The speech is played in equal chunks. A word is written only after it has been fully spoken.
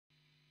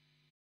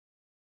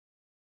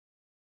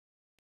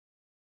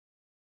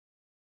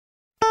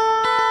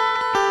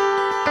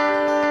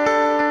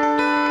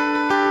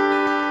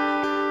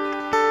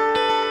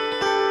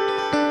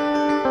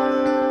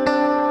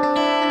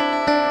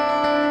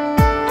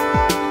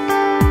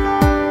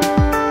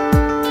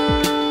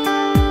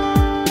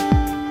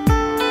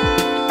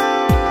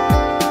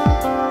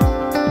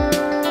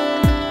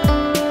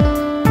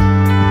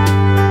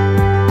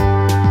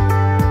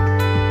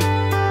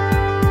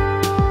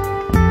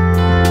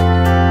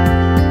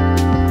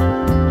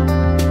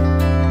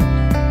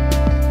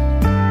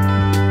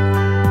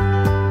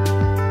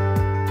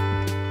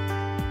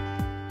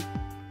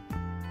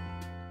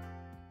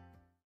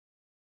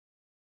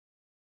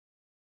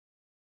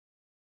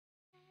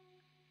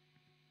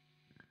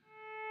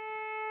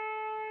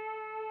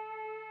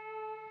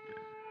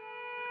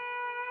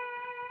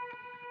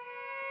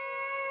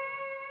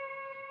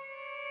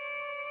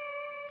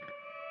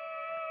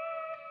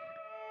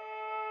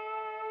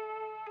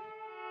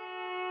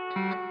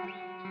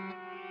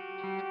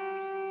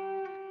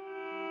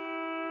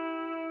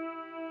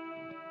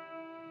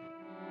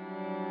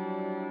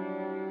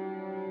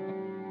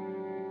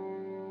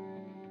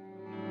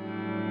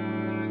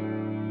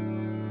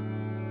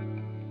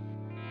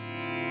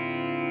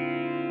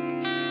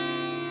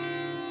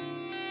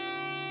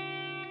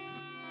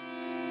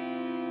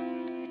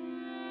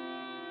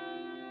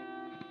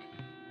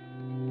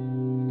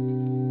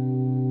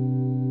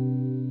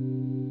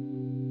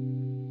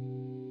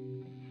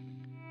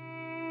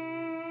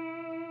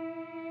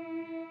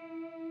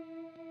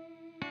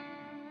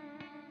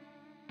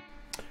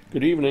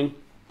Good evening.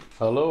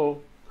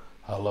 Hello.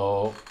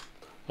 Hello.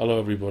 Hello,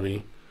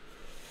 everybody.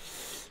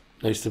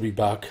 Nice to be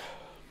back.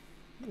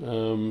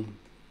 Got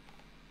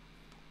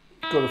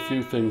a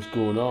few things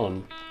going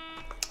on.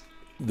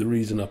 The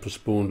reason I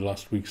postponed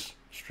last week's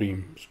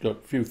stream has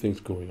got a few things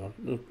going on.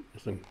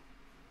 Nothing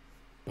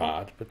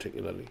bad,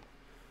 particularly.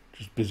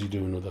 Just busy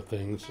doing other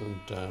things.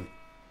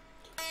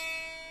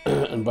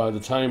 And by the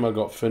time I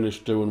got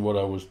finished doing what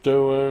I was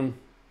doing,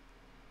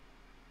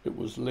 it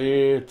was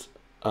late.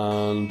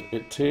 And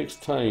it takes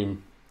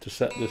time to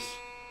set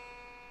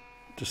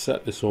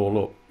this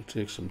all up. It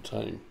takes some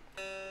time,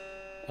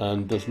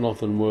 and there's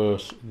nothing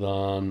worse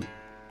than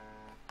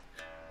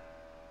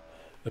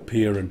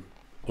appearing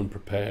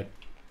unprepared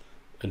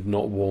and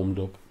not warmed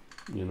up,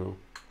 you know.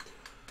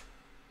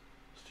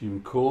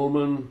 Stephen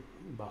Coleman,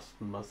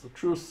 Boston,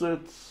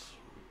 Massachusetts.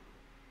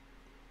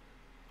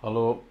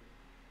 Hello,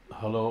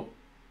 hello,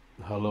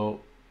 hello,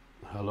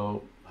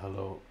 hello,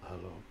 hello,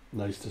 hello.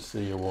 Nice to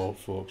see you all,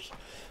 folks.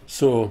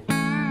 So, I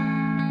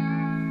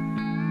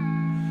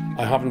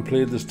haven't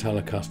played this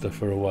Telecaster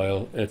for a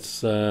while.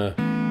 It's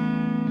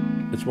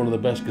one of the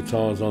best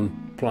guitars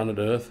on planet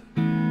Earth.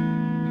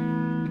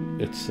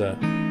 It's a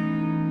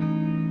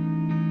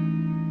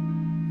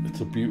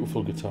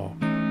beautiful guitar.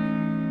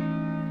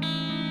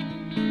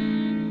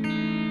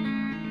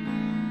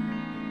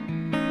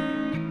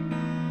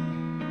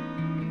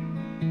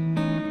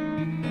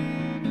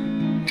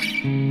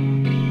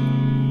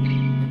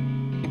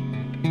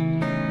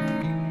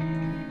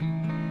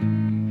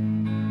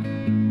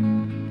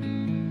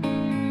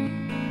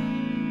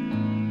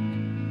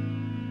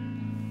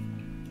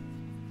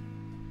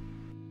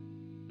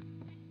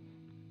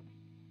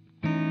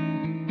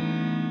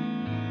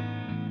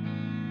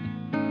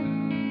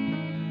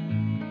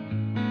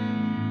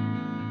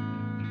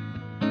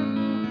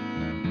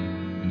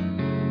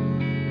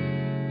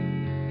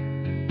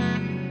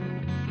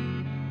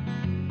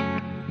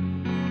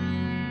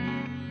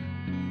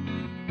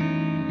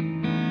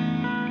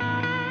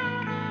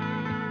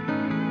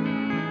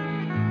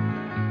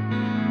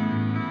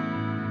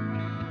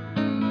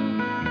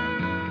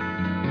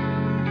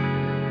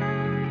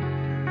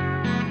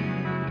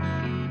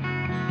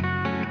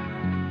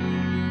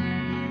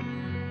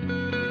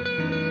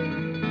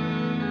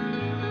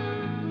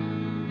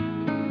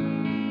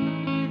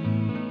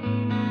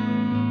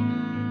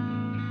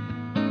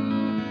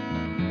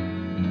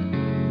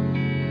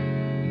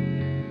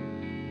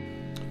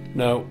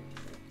 Now,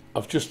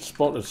 I've just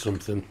spotted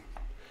something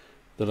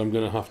that I'm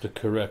going to have to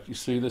correct. You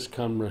see this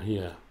camera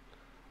here?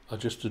 I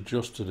just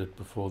adjusted it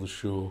before the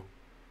show,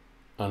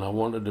 and I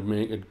wanted to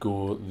make it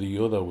go the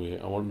other way.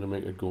 I wanted to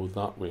make it go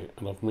that way,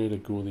 and I've made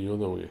it go the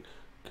other way.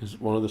 Because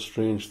one of the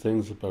strange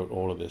things about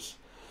all of this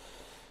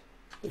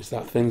is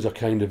that things are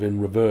kind of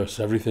in reverse.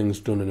 Everything's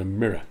done in a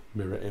mirror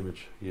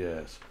image.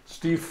 Yes.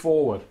 Steve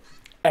Forward.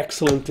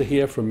 Excellent to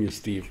hear from you,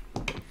 Steve.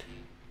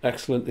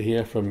 Excellent to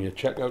hear from you.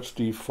 Check out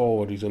Steve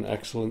Forward. He's an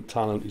excellent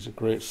talent. He's a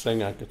great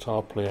singer,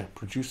 guitar player,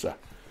 producer.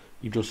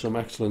 He does some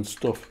excellent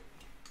stuff.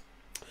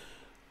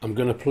 I'm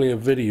going to play a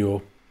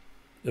video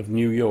of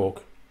New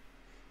York,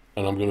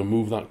 and I'm going to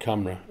move that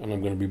camera, and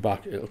I'm going to be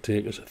back. It'll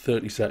take us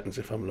 30 seconds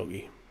if I'm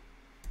lucky.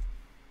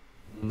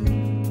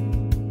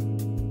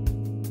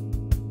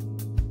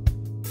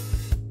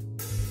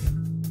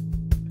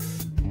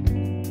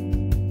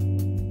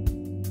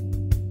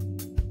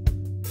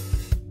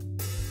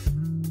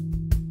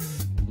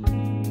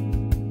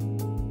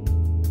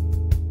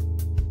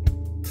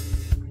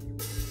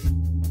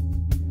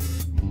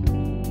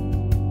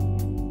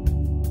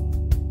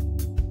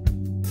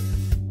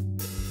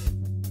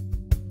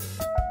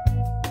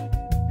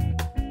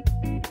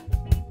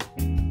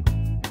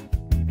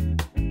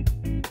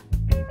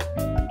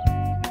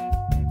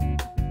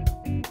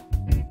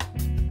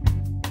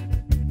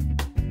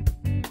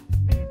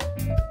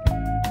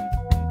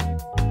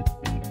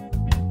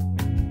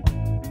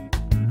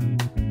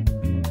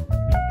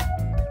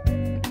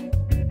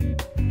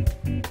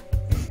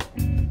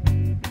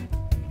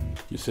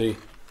 See,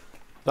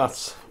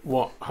 that's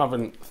what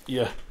having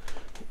your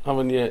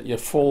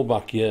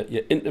fallback,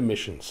 your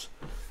intermissions.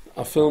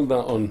 I filmed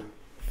that on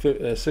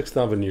 6th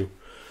Avenue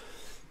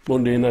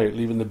Monday night,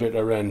 leaving the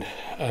bitter end,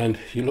 and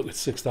you look at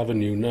 6th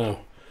Avenue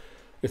now,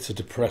 it's a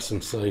depressing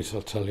sight,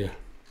 I'll tell you.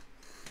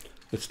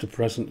 It's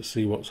depressing to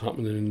see what's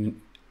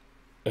happening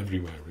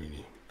everywhere,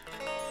 really.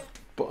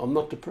 But I'm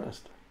not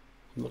depressed.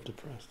 I'm not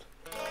depressed.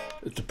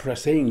 It's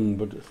depressing,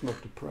 but it's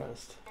not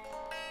depressed.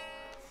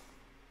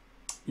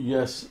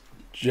 Yes,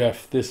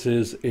 Jeff, this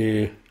is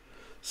a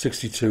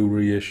 62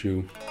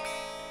 reissue.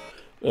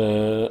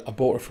 I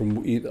bought it from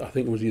I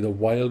think it was either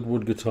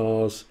Wildwood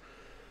Guitars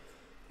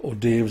or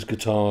Dave's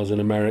Guitars in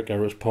America. It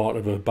was part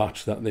of a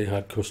batch that they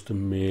had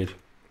custom made.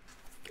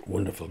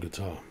 Wonderful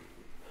guitar.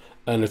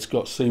 And it's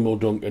got Seymour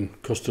Duncan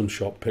custom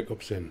shop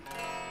pickups in,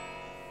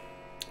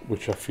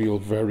 which I feel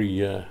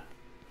very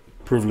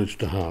privileged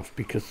to have,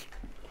 because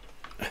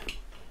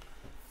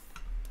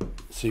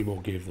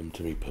Seymour gave them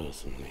to me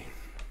personally.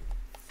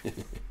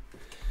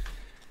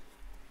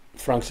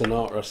 Frank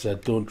Sinatra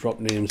said, "Don't drop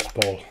names,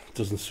 Paul. It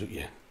doesn't suit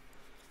you."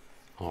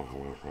 Oh,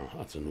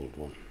 that's an old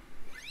one.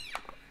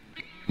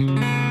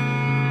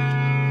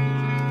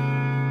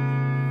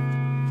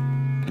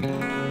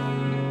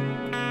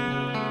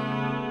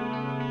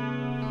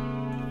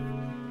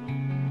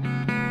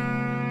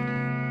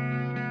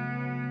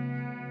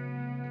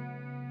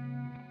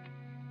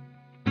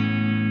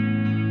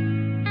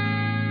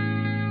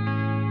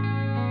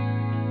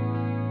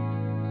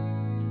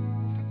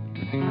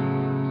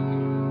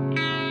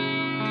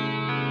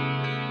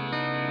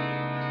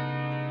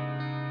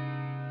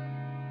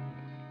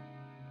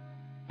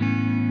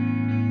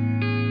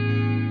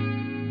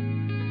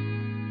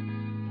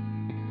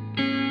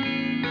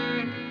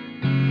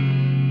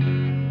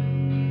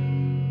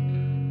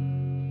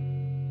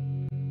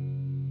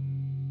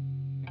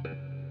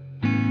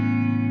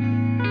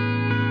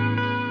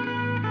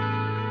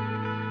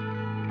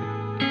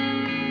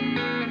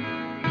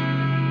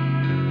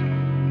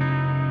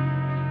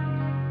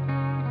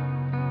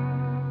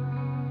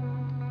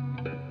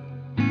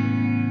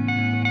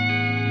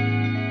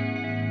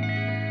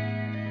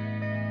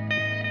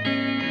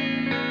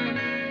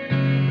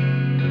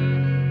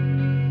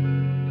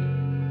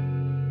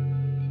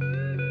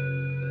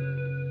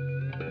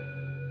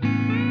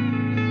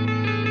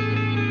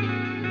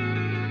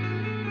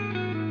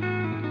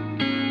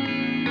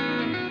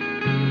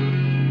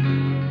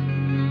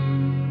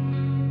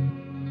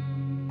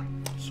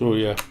 So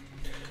yeah,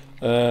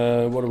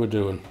 what are we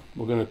doing?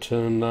 We're going to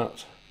turn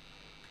that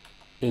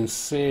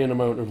insane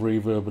amount of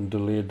reverb and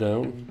delay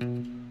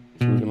down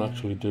so we can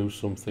actually do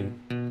something.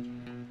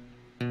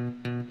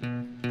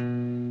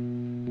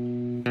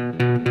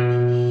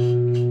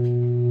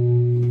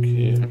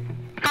 Okay.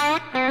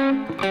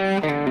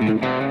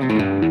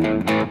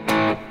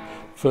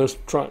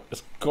 First track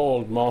is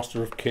called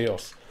Master of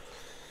Chaos,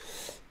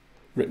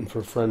 written for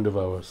a friend of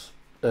ours.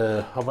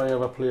 Have I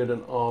ever played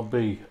an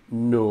RB?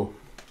 No.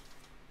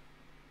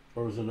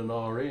 Or is it an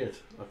R8?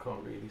 I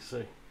can't really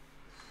see.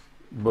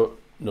 But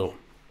no.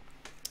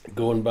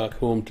 Going back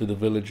home to the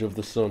village of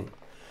the sun,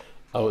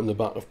 out in the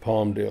back of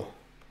Palmdale,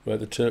 where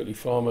the turkey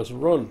farmers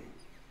run.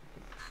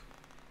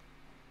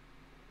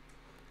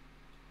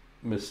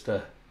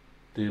 Mr.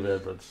 Dave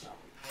Edwards.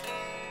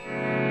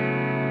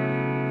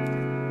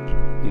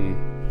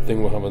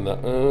 Think we're having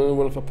that.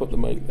 Well, if I put the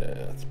mic there,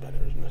 that's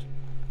better, isn't it?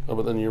 Oh,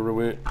 but then you're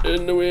away,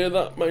 in the way of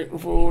that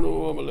microphone.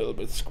 Oh, I'm a little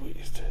bit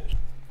squeezed.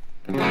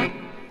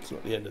 It's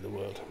not the end of the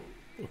world.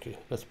 Okay,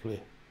 let's play.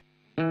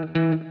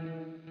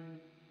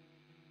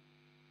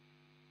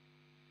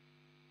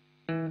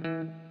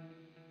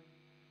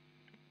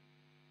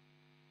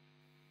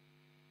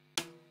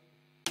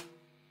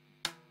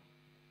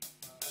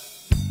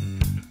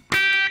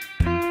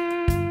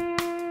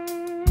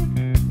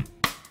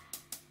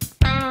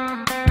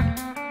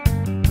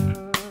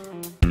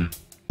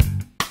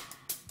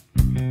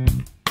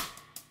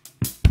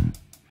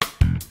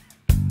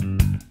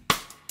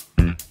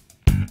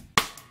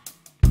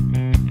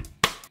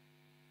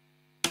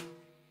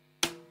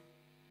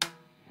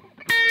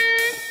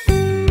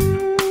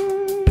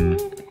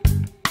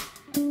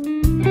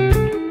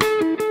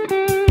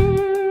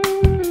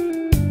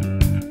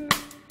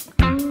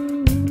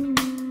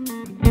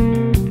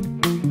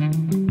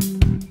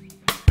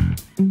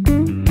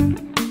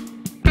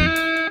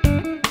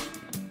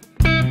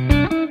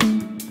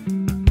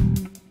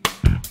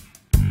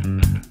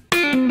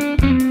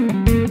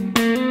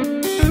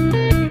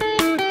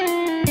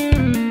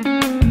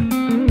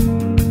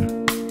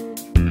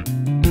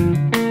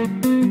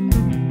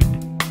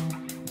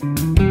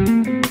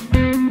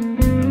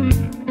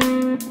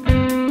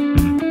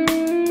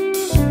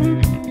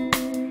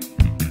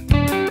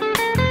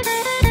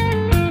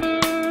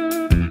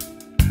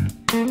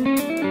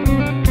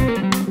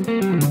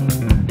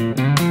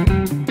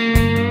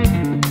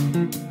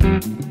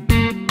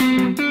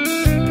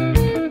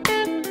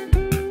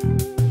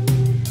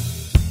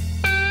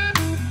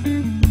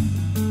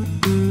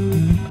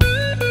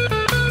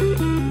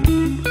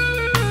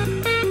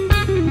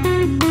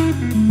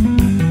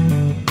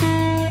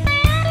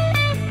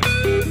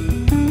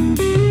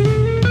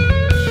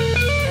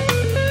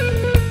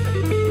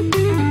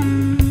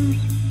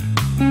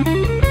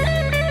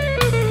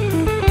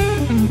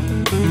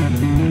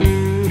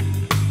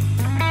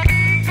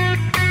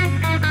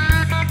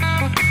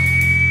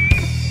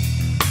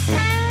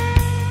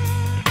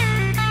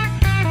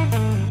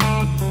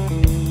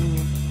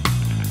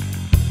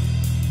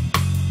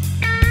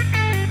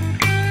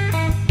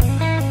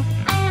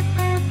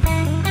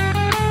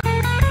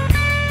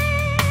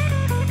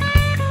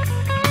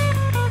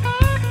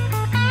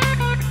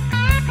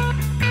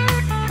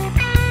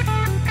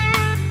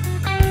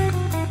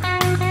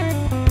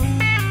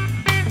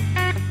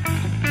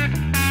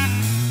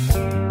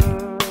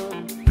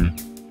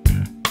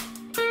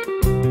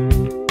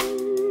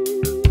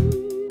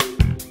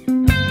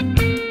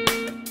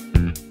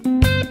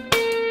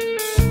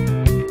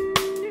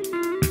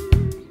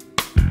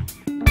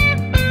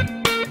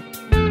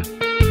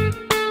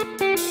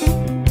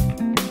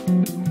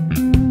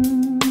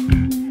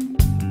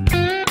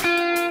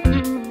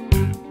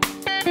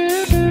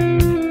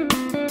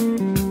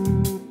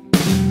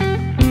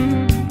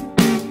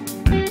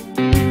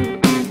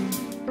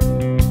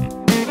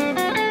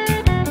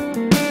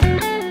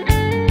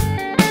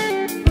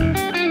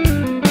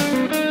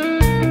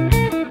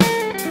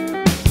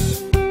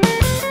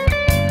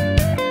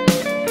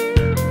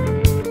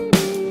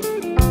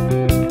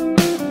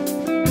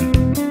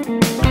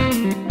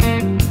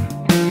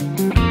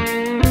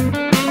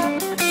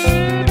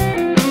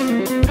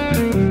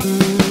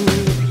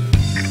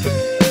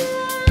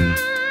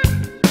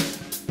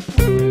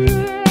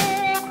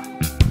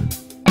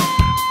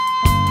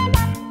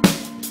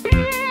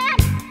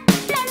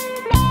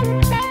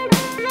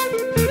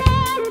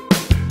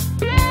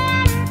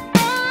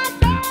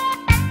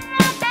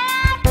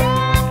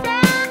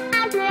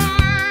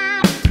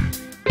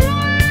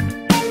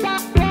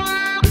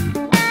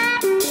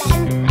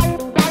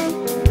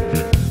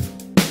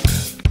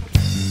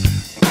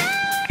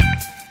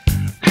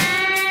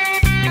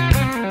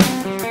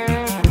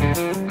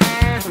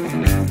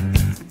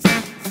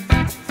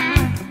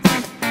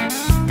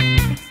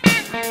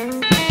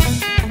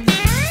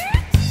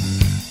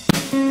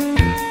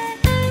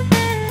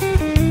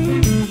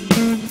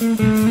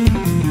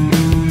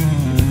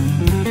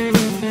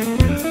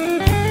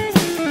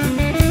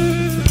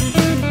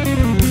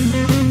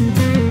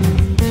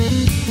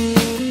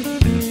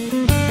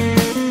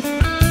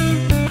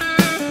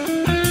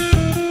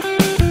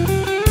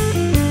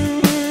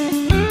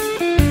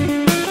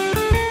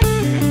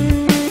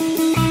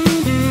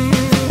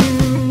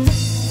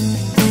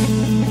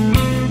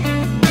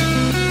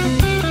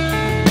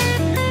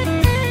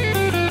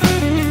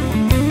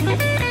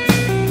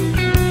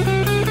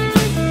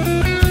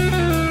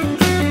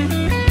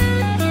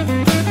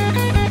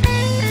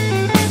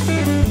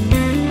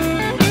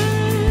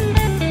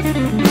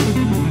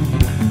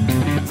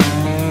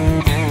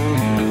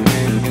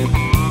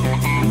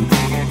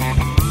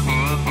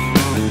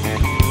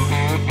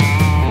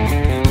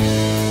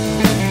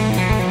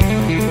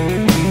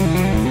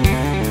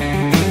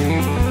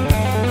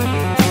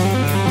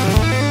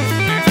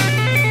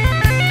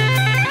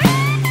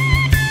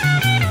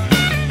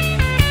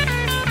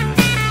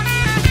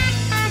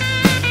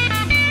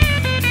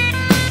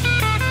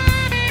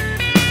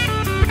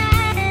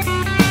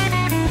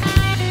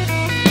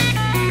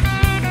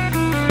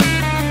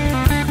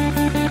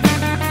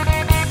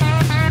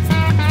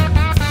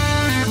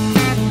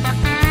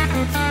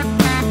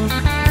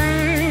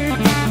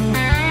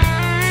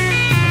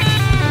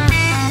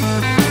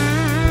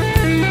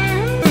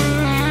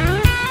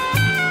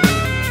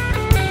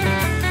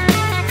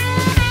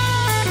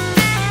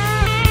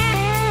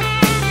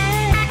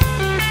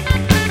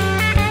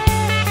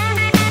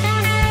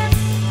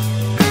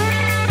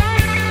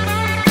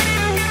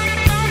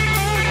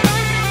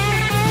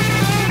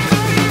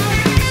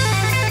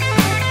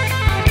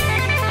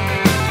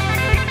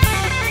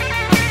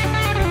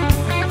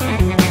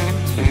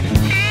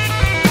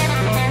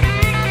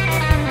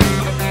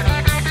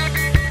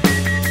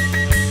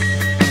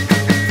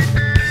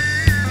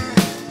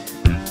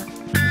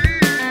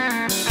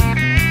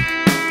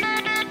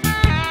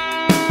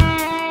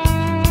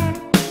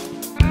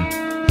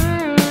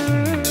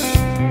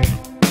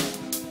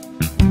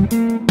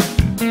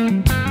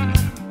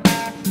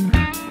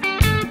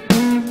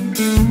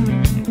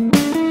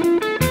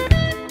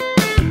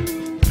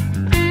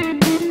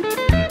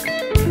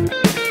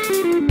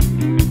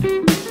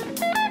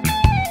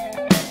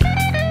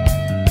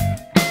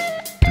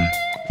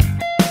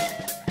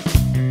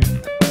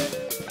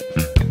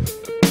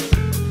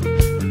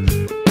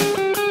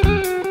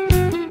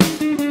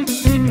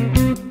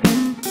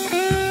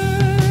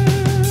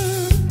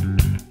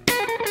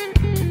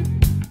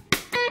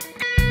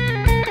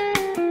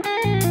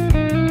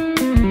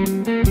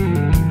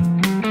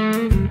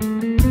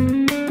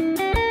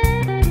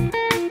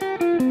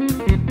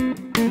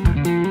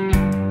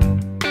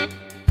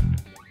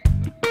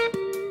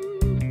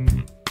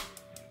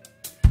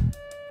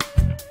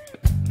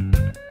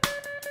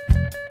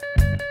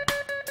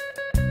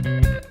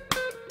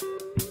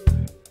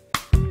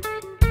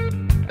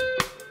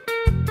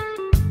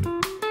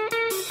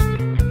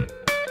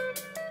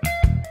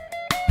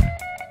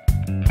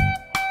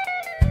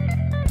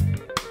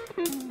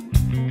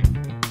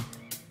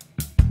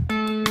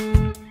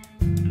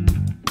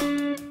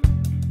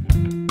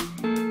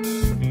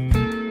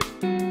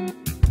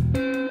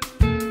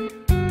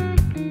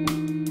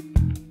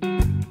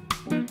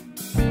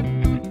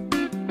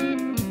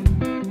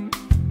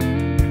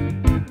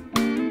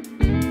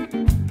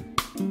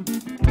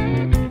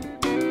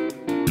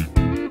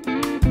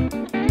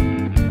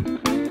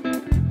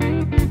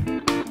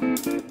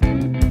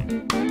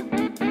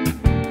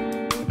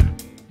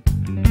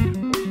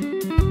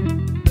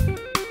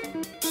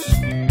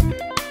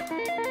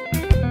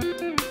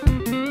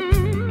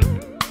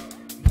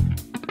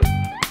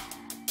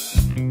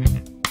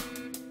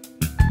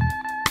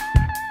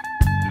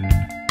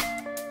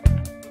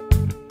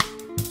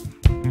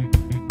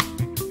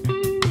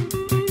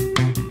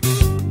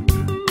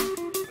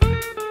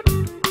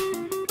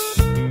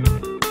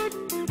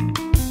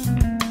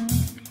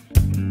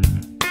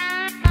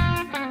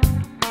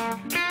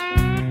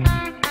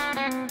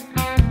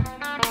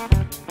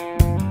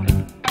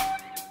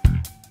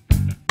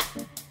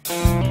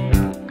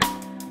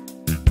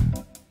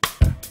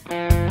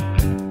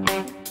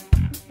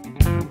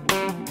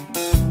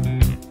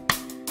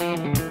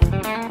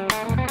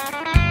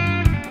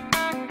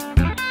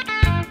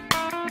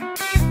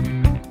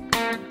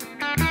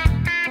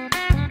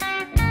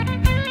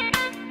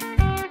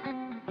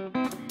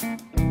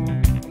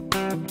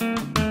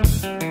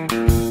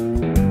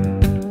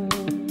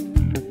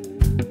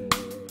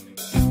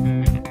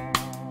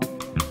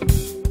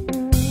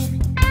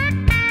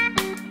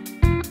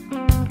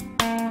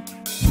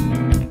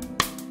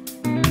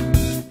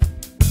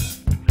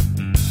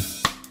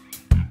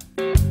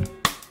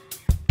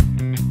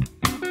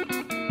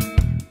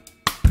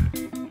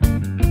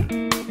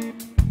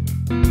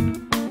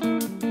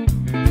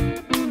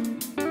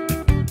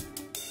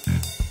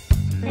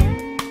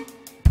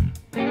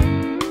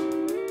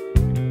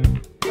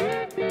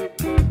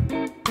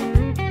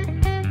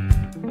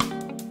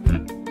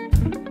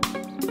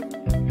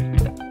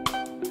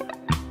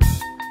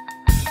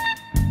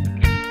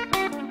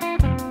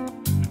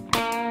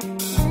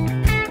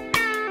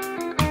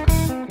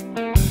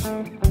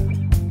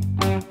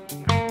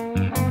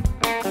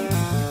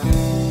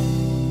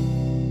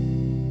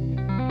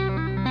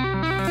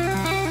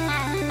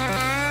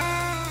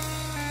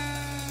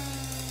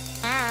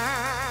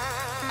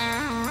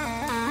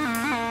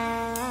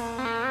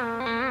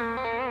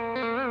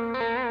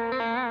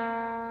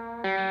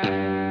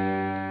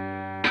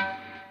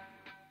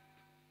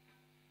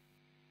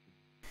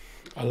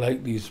 I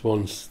like these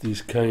ones,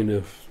 these kind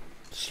of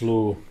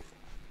slow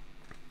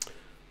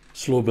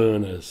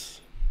burners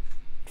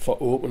for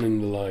opening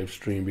the live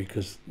stream,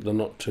 because they're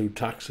not too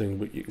taxing,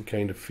 but you can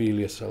kind of feel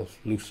yourself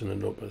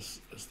loosening up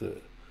as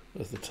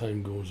the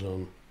time goes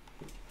on.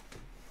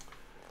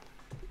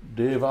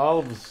 Dave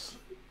Alves,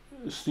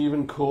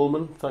 Stephen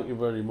Coleman, thank you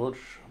very much.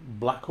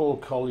 Blackhole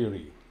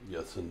Colliery,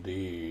 yes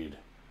indeed.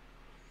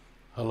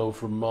 Hello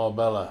from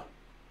Marbella,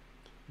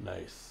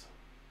 nice.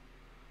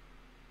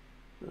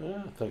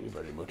 Thank you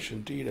very much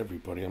indeed,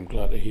 everybody. I'm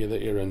glad to hear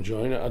that you're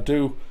enjoying it. I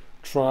do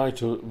try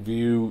to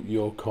view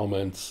your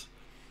comments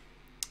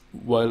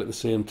while at the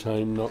same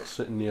time not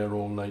sitting there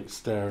all night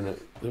staring at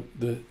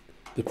the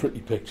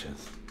pretty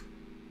pictures.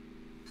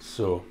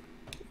 So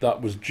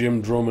that was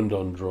Jim Drummond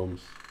on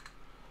drums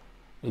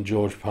and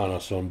George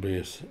Panos on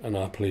bass, and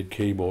I played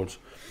keyboards,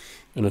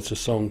 and it's a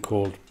song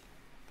called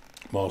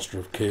Master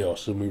of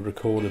Chaos, and we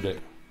recorded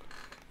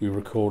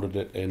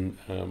it in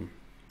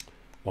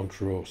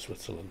Montreux,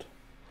 Switzerland.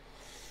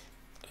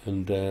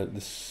 And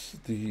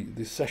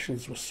the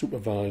sessions were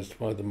supervised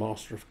by the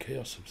Master of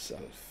Chaos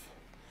himself.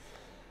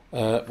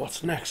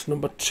 What's next?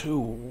 Number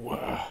 2,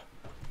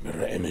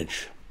 Mirror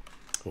Image.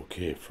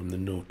 Okay, from the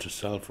Note to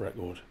Self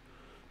record,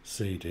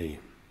 CD.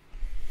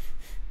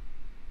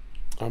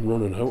 I'm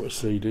running out of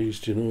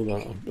CDs, do you know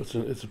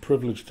that? It's a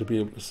privilege to be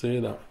able to say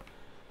that.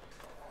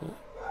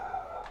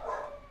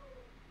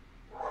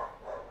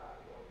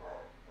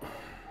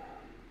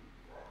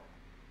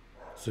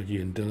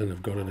 Ziggy and Dylan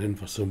have got it in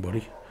for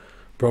somebody.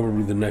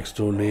 Probably the next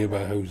door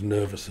neighbour who's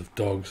nervous of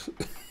dogs.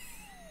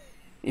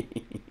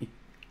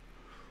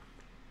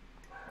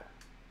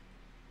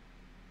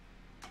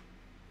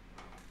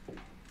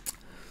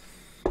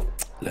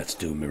 Let's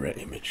do Mirror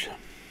Image.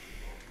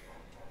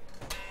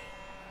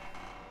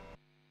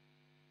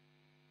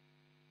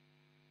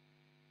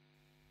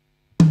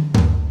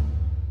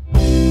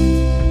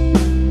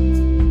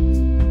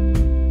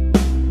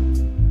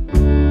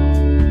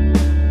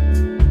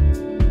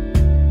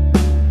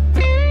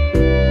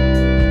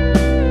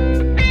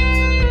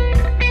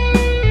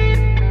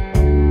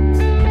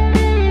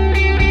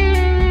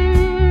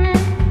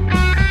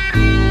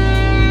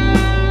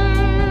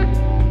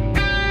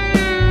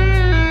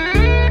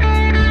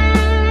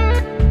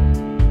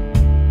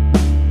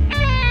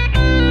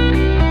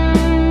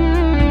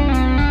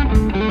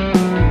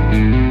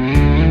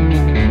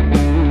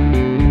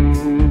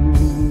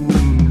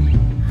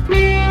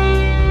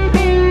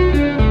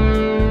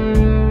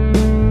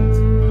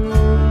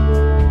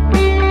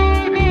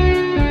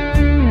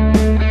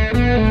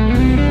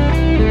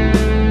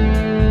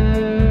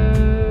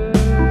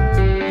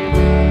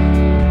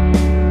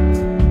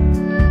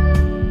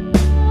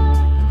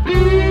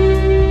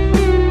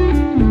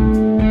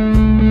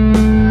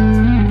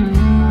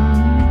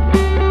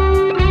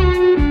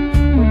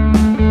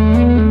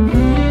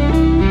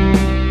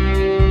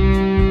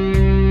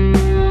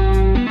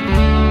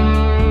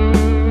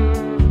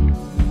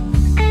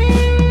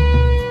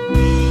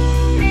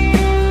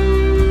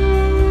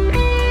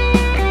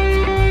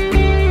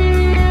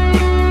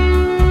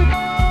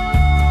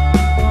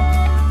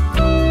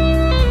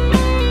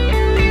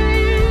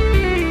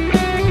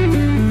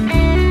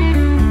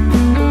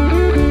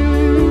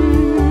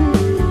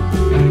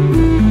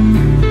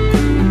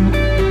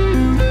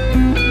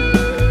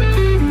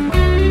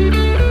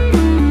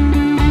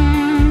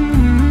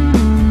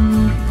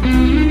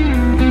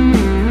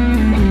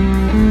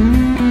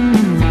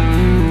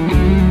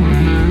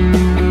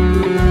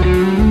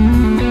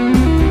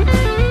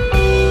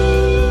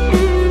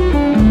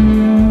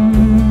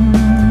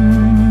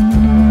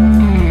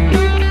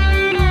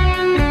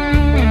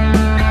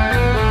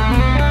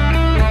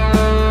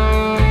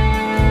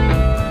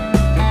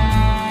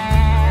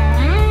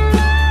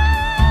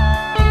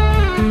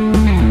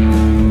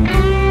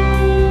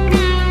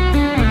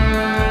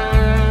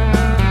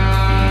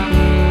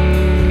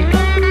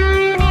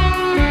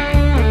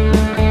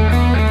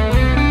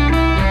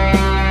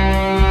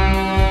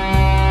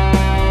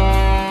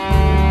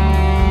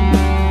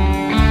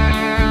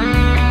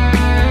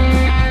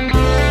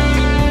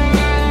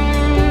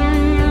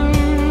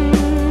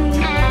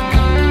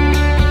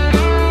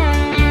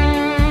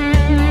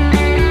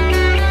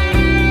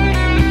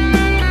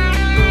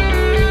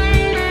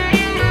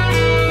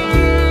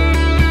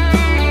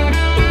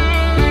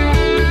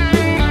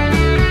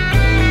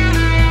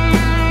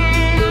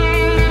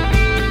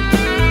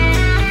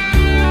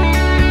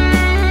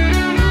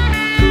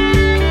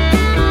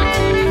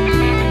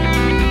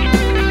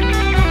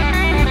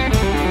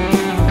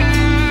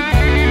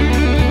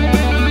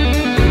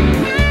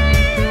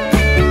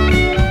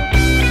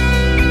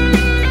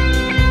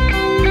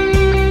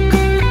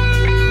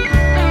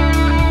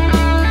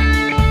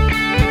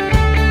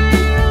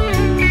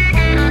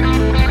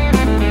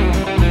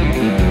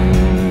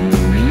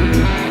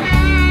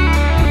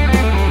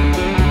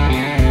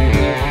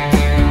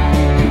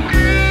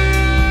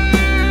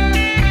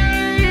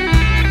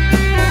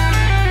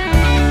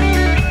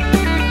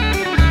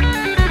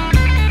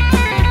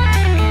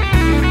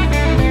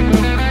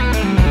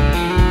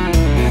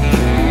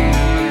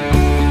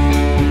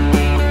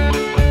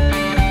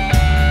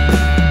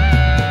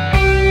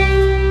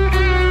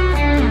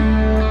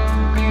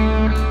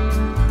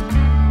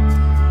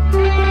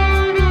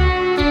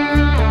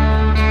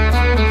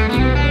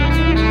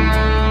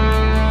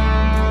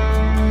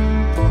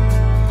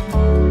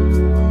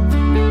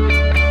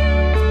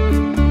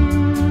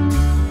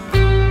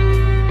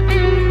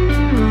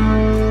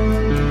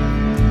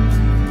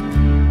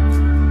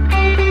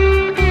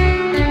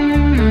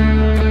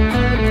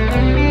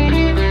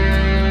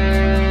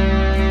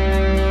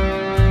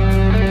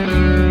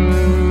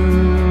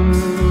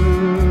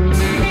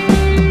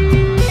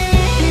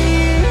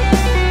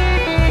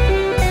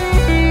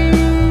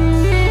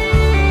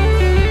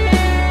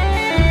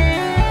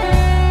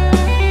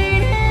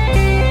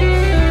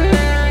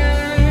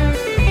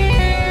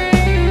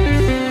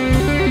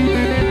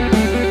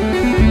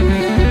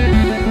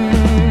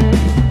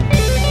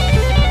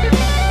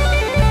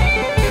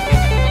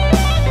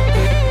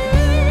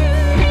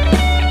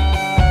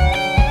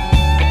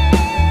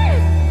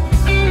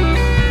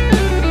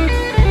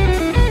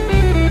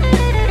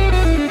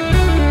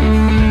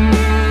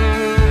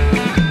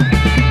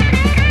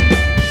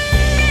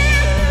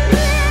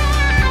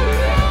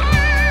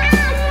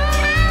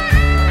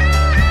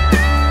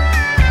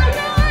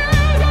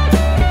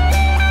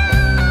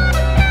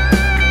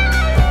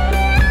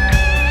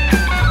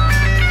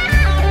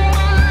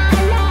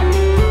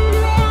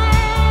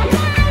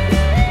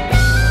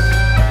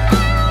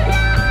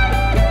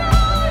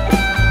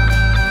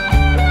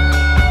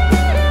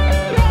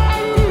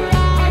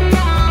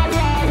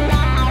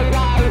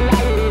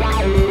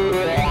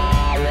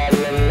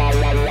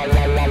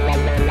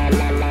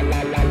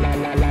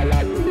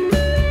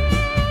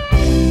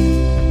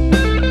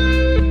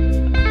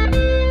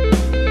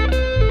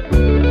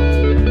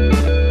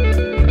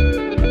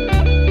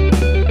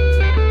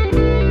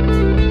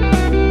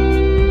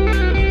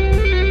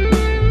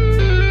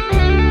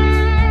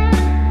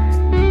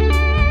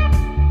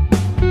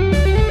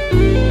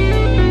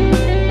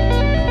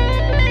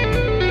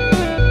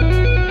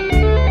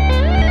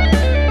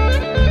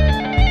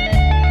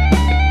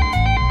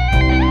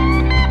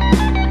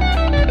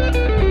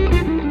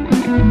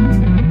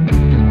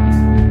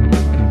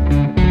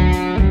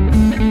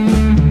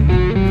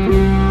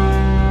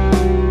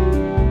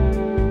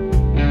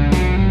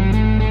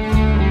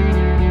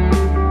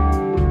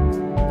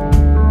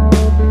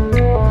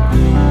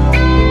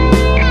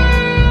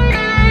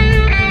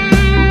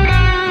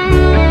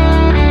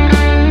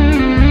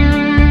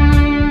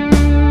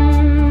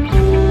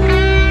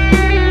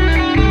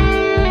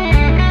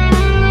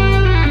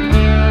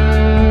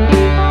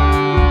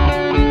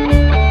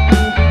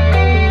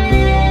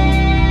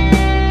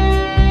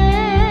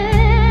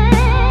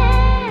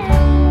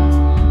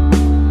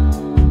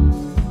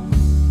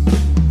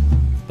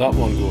 That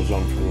one goes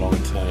on for a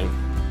long time.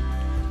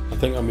 I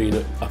think I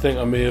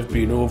may have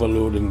been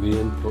overloading the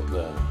input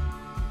there.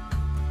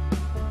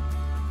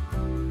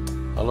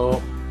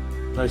 Hello,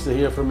 nice to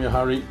hear from you,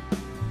 Harry.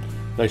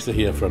 Nice to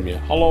hear from you.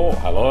 Hello,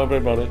 hello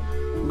everybody.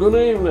 Good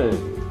evening,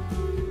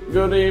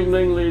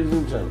 ladies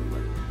and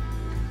gentlemen.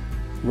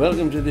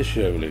 Welcome to the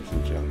show, ladies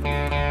and gentlemen.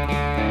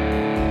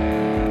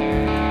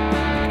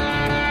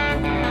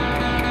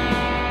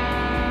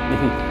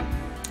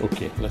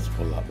 Okay, let's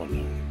pull that one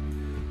now.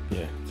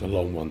 Yeah, it's a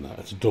long one. That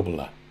it's a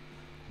doubler.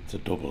 It's a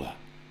doubler.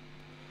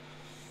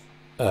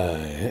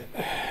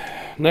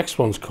 Next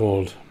one's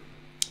called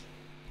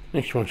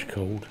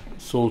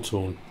Soul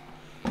Tone,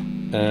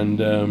 and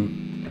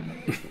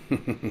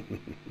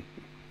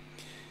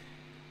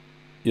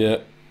yeah.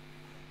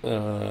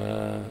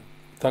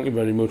 Thank you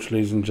very much,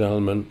 ladies and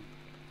gentlemen.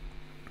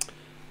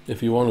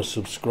 If you want to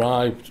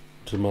subscribe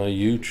to my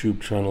YouTube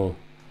channel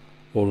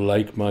or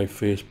like my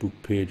Facebook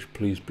page,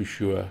 please be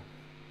sure,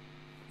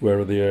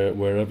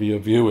 wherever you're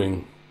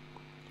viewing.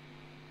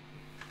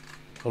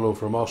 Hello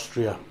from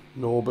Austria,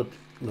 Norbert,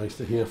 nice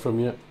to hear from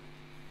you.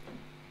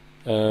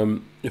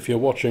 If you're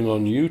watching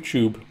on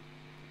YouTube,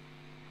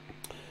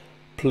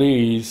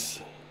 please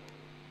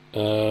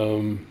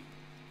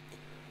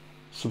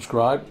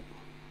subscribe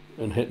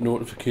and hit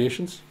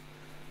notifications,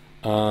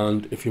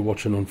 and if you're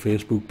watching on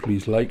Facebook,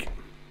 please like.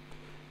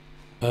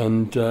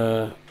 And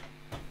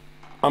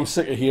I'm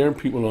sick of hearing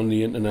people on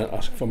the internet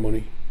ask for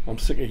money. I'm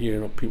sick of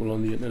hearing people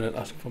on the internet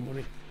ask for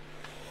money,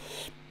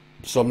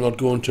 so I'm not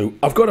going to.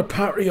 I've got a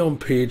Patreon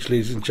page,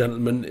 ladies and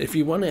gentlemen. If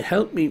you want to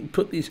help me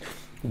put these,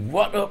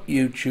 what up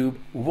YouTube,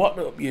 what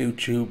up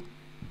YouTube,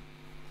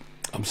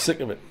 I'm sick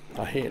of it.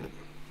 I hate it,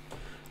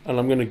 and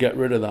I'm going to get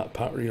rid of that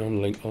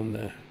Patreon link on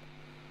there,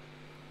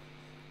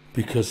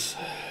 because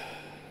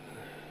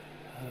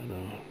I don't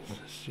know,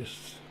 it's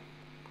just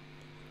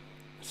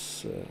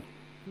it's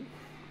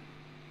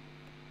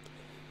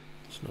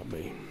not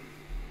me.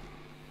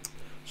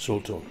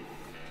 Soul Tone.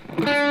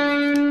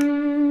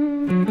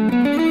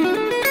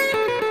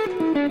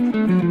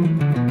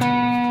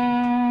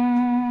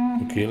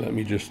 Okay, let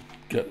me just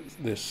get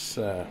this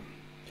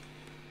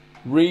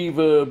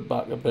reverb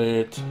back a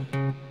bit.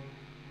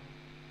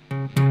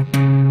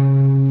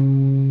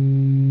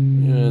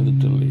 Yeah, the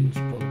delay is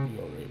probably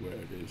alright where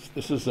it is.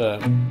 This is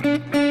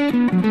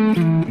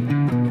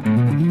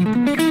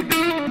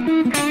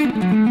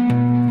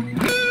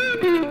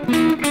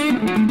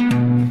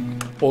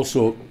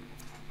also,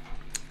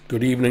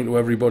 good evening to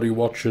everybody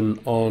watching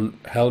on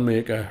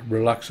Hellmaker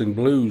Relaxing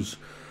Blues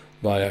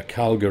via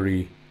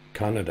Calgary,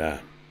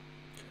 Canada.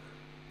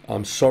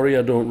 I'm sorry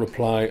I don't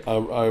reply.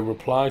 I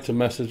reply to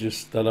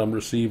messages that I'm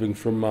receiving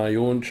from my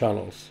own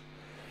channels,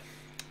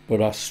 but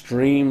I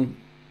stream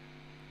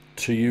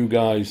to you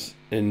guys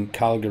in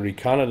Calgary,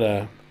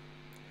 Canada,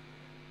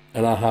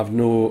 and I have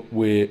no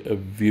way of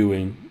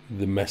viewing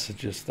the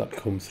messages that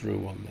come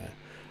through on there.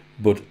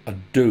 But I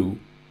do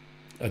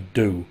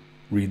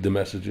read the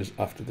messages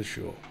after the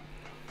show.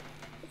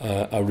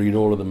 I read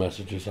all of the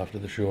messages after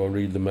the show. I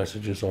read the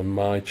messages on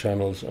my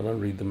channels, and I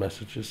read the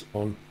messages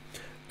on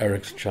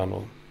Eric's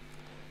channel.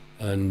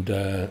 And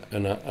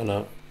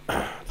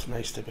it's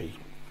nice to be.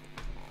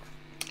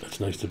 It's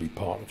nice to be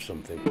part of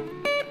something.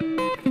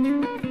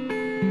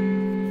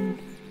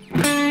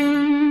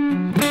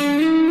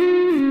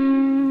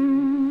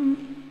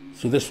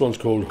 So this one's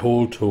called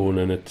Whole Tone,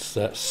 and it's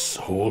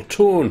Whole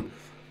Tone,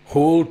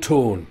 Whole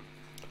Tone,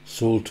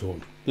 Soul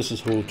Tone. This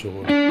is Whole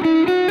Tone.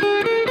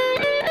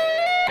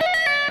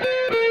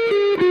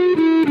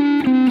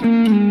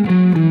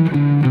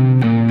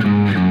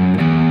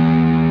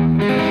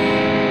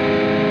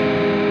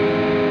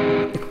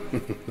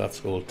 That's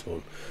Whole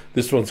Tone.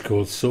 This one's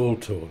called Soul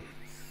Tone.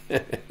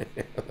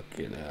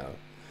 Okay, now,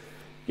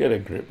 get a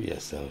grip of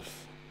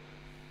yourself.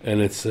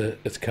 And it's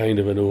kind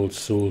of an old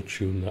soul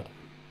tune that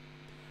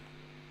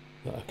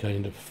I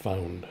kind of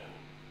found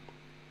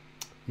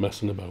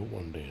messing about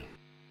one day.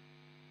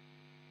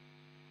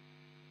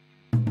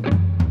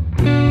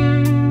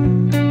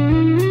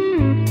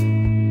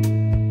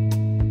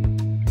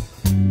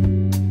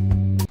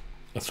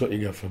 That's what you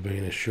get for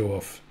being a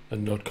show-off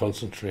and not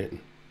concentrating.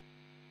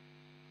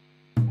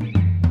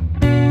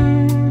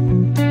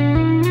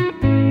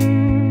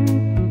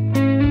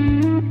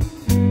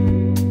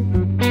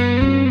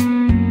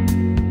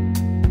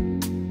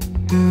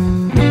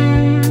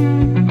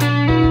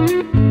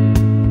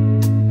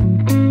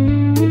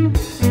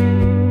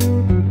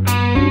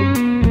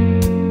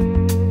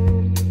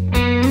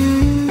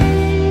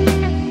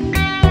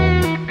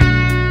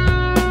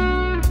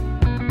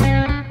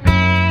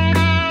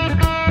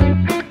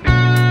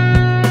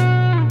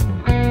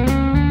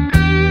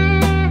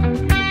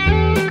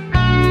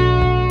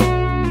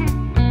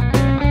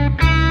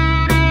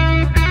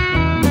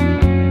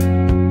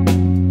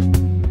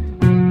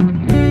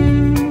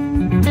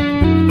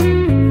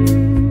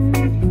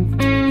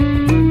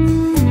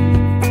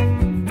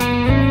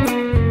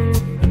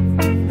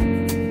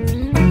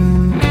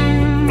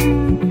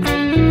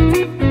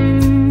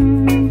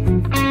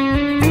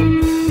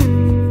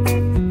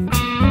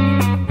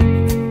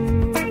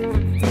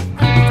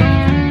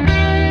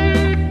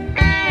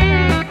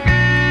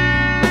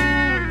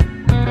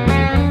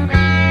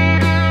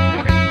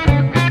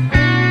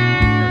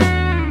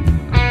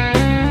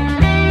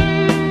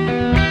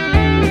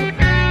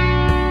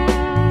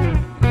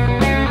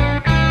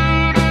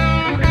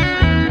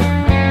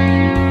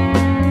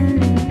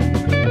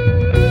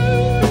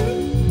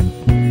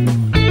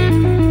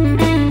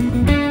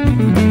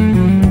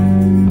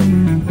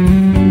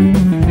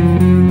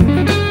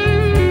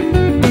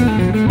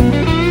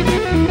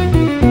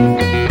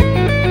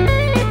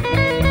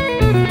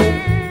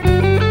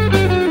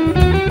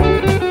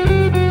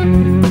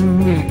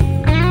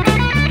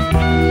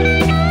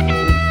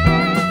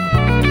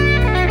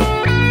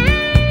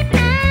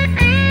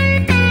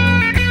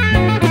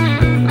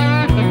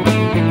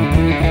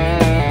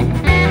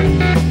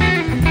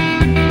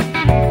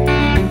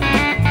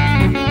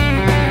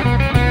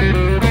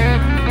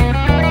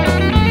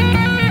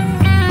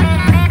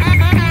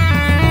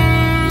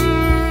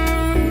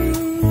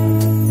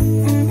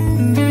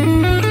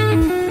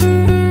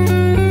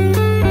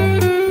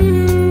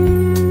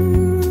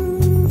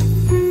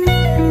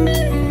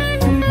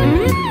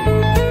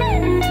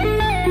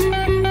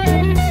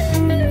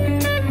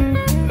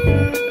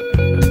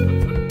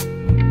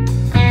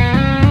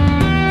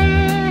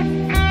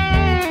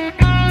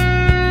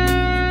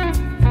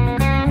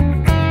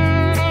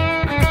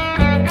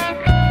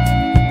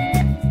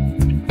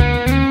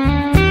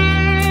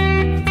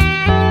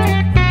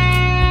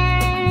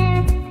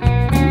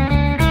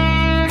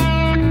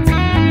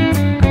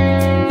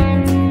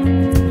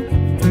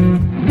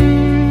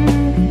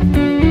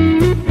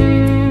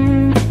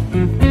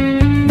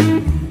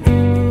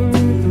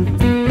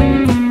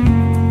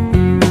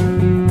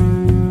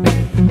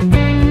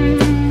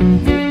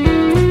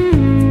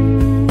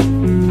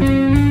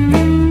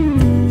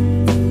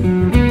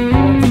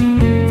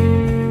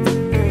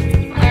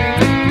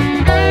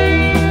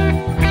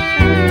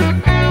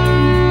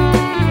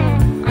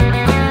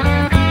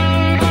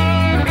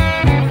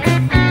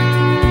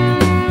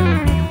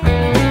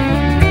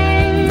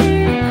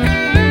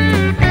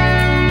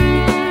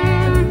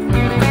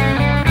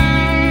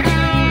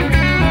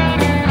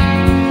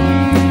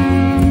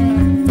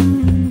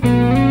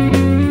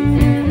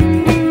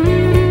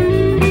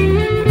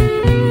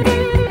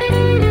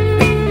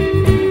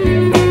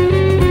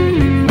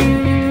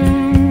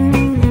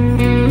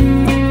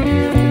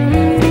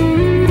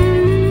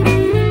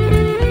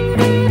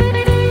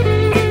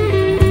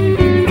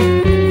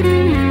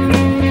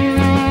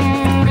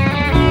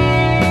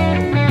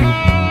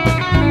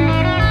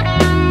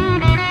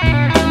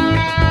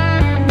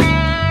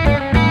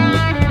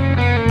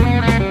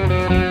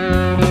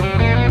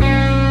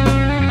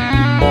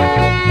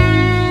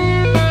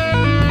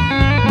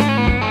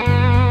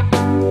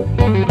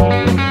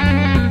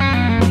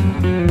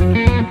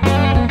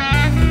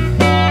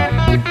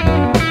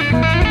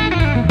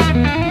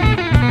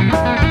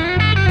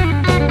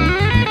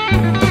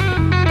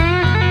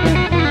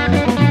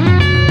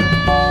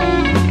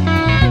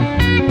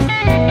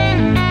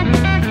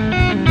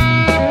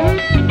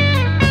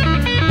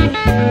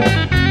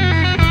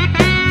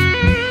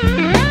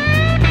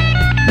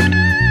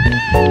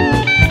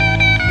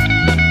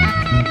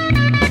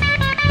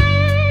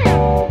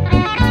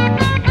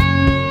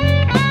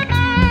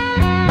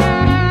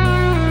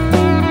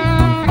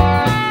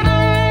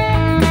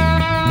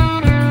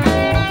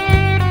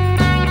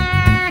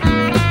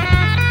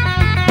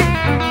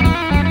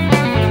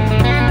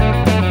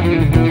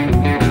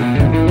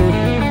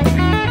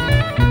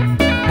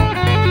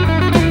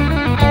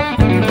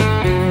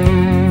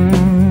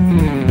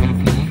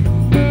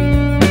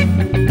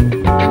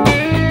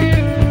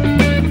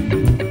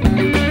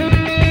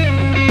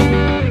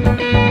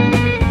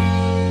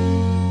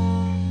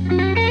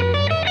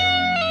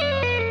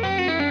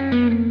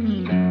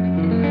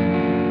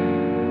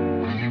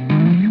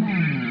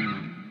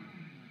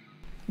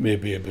 may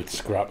be a bit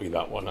scrappy,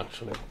 that one,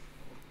 actually.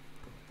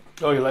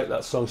 Oh, you like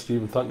that song,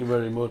 Stephen? Thank you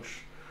very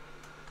much.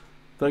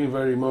 Thank you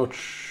very much.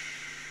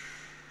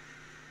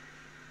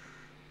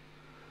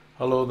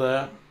 Hello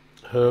there.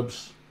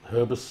 Herbs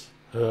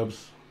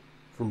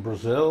from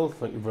Brazil.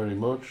 Thank you very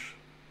much.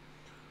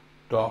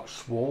 Dark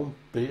Swarm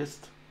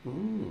based.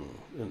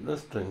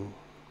 Interesting.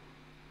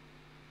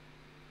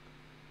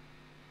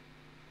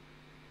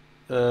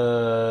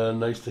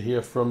 Nice to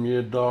hear from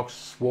you, Dark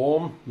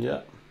Swarm.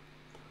 Yeah.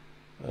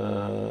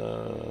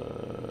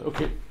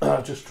 Okay.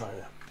 Just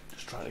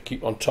trying to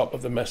keep on top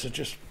of the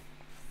messages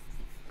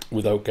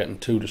without getting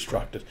too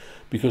distracted,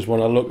 because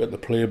when I look at the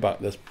playback,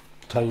 there's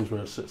times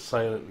when I sit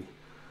silently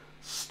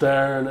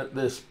staring at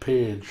this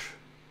page,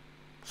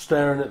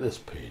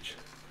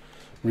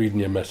 reading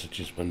your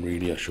messages, when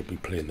really I should be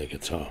playing the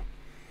guitar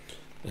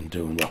and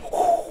doing that.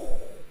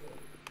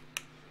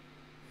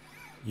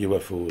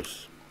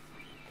 UFOs.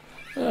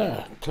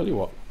 Tell you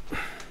what,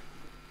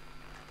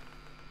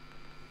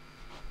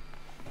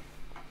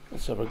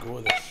 let's have a go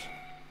with this.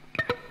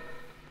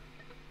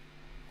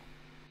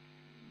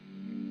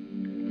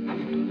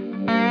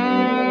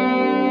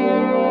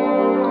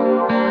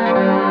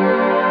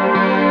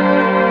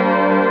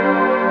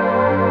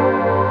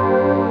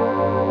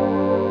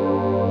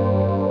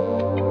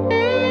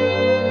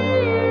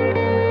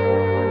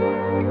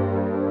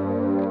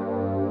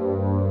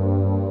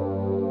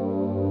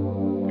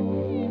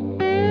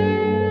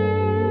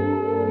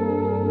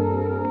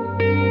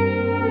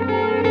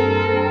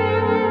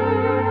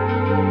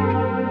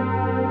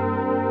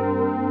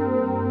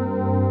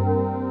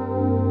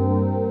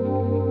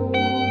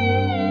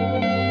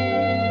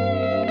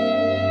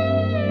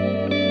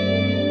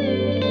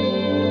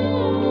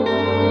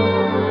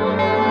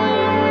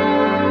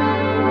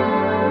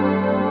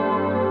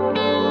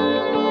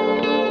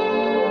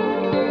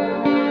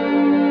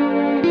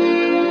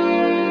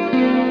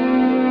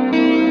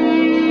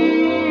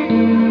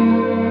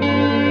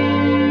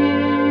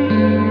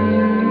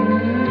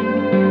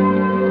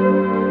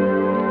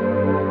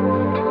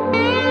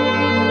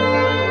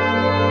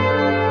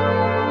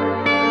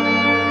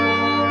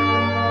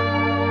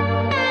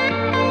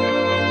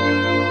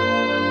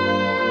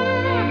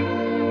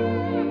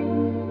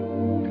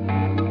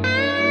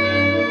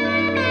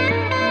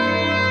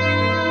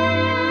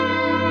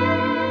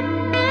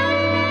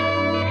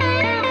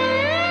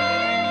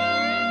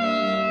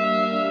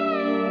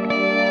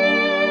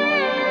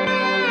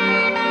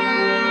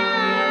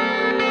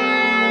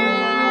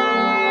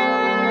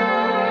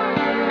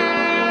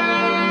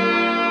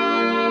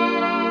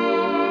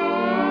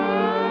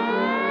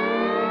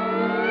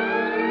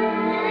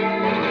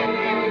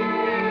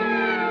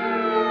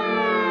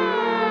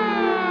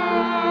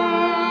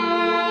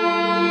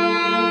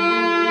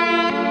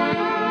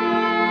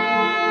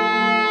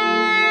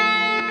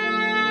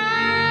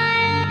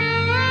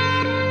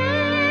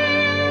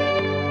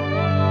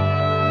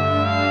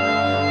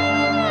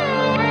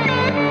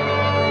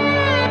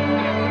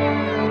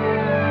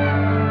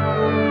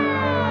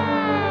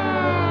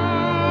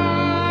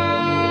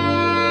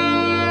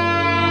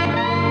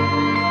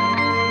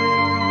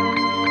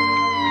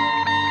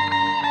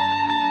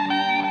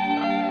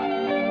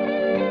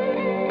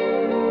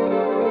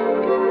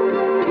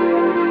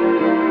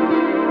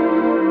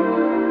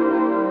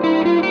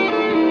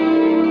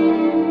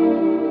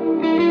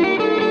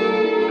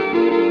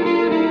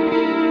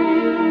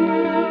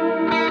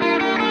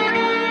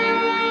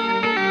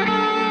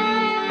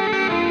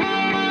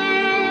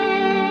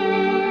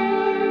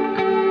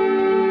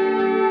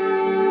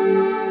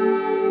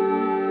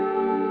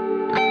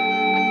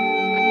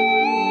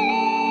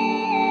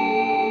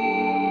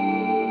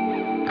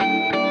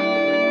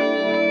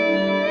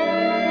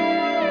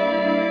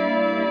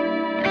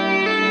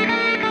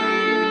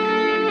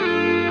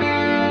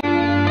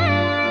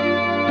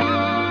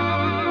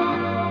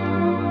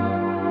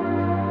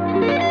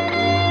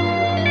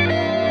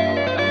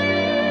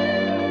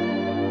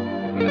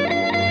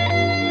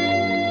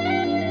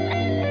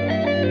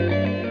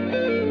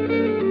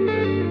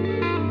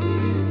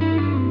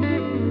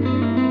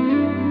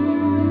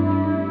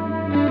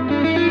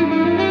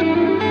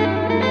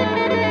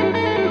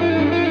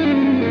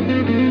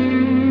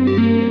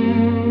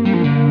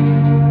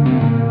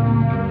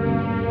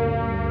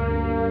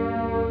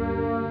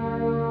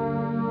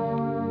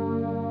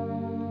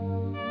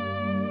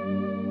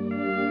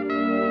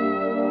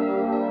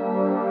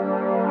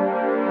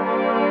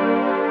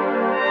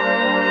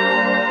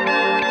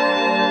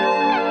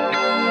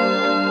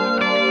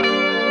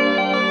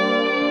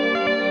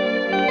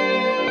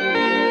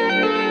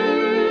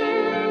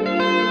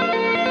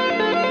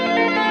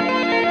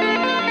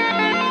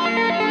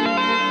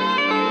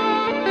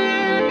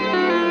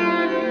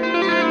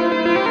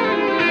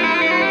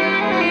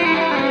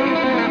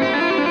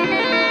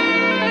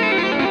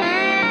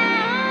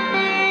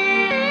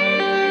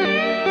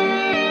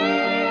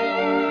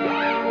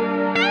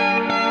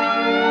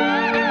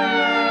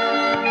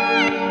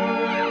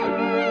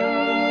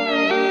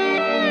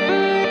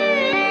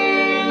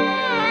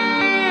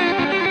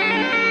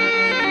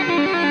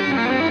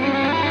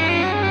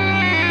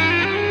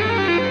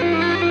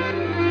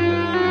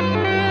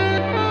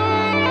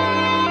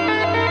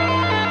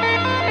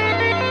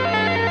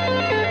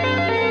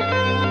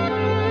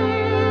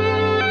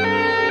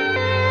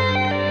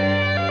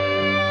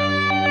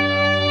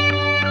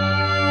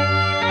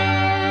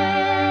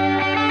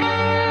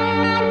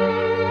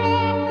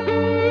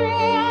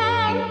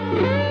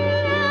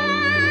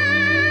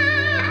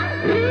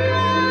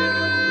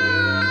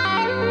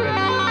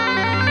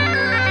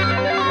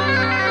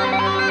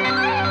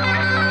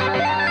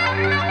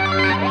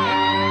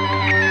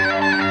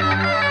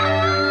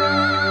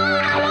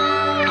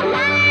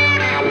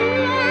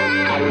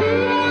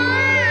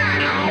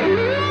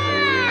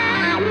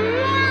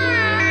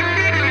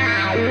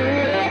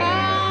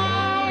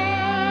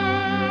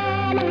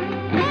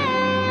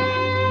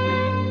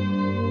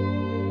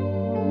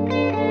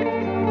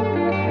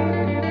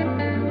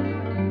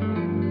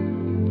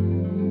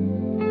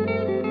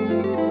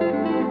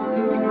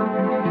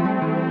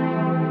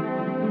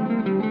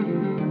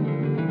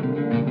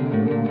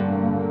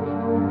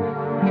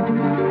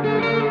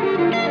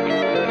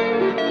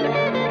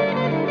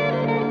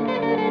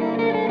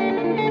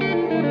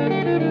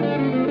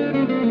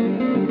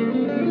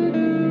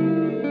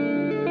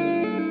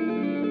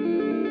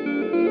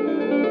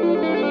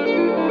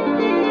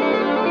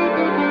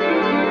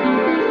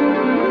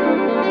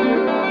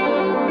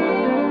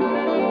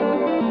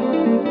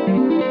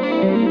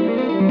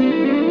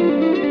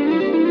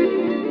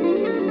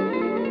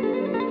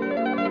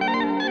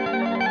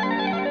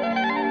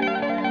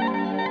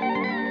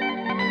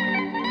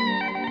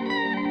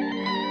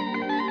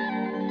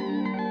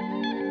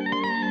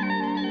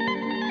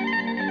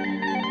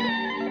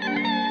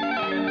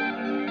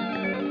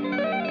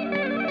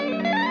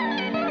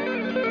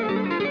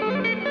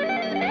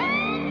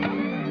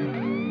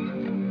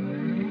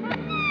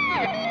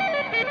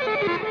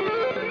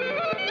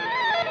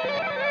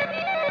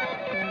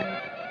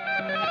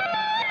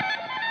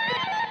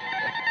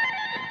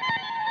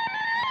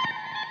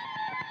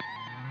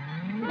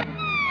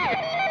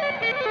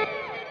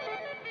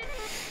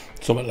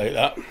 Something like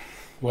that,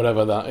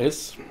 whatever that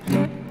is.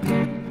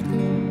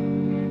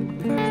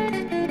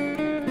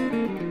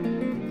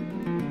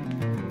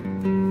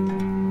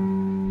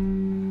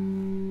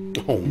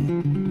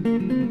 Oh.